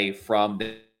play from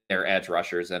their edge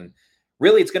rushers. And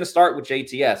really, it's going to start with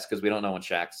JTS because we don't know when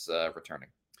Shaq's returning.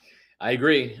 I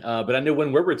agree. But I know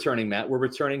when we're returning, Matt. We're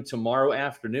returning tomorrow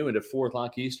afternoon at 4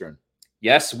 o'clock Eastern.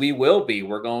 Yes, we will be.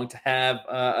 We're going to have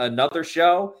another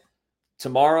show.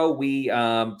 Tomorrow, we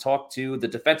talk to the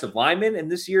defensive linemen in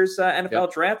this year's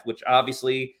NFL draft, which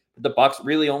obviously the Bucs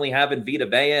really only have in Vita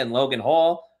Vea and Logan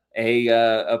Hall,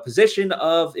 a position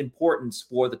of importance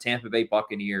for the Tampa Bay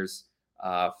Buccaneers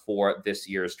for this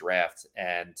year's draft.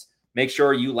 And make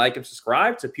sure you like and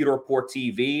subscribe to Pewter Report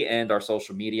TV and our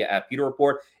social media at Pewter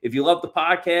Report. If you love the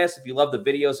podcast, if you love the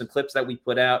videos and clips that we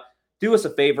put out, do us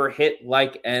a favor, hit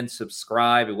like and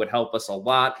subscribe. It would help us a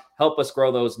lot, help us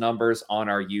grow those numbers on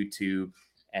our YouTube,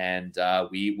 and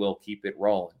we will keep it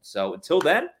rolling. So until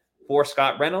then, for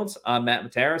Scott Reynolds, I'm Matt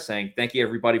Matera saying thank you,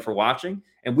 everybody, for watching,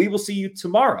 and we will see you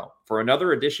tomorrow for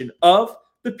another edition of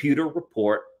the Pewter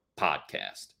Report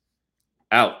podcast.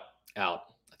 Out.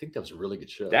 I think that was a really good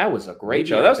show. That was a great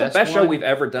show. That was the best show we've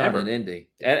ever done in Indy.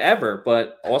 Ever,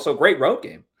 but also a great road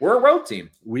game. We're a road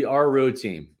team. We are a road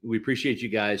team. We appreciate you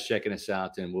guys checking us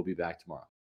out, and we'll be back tomorrow.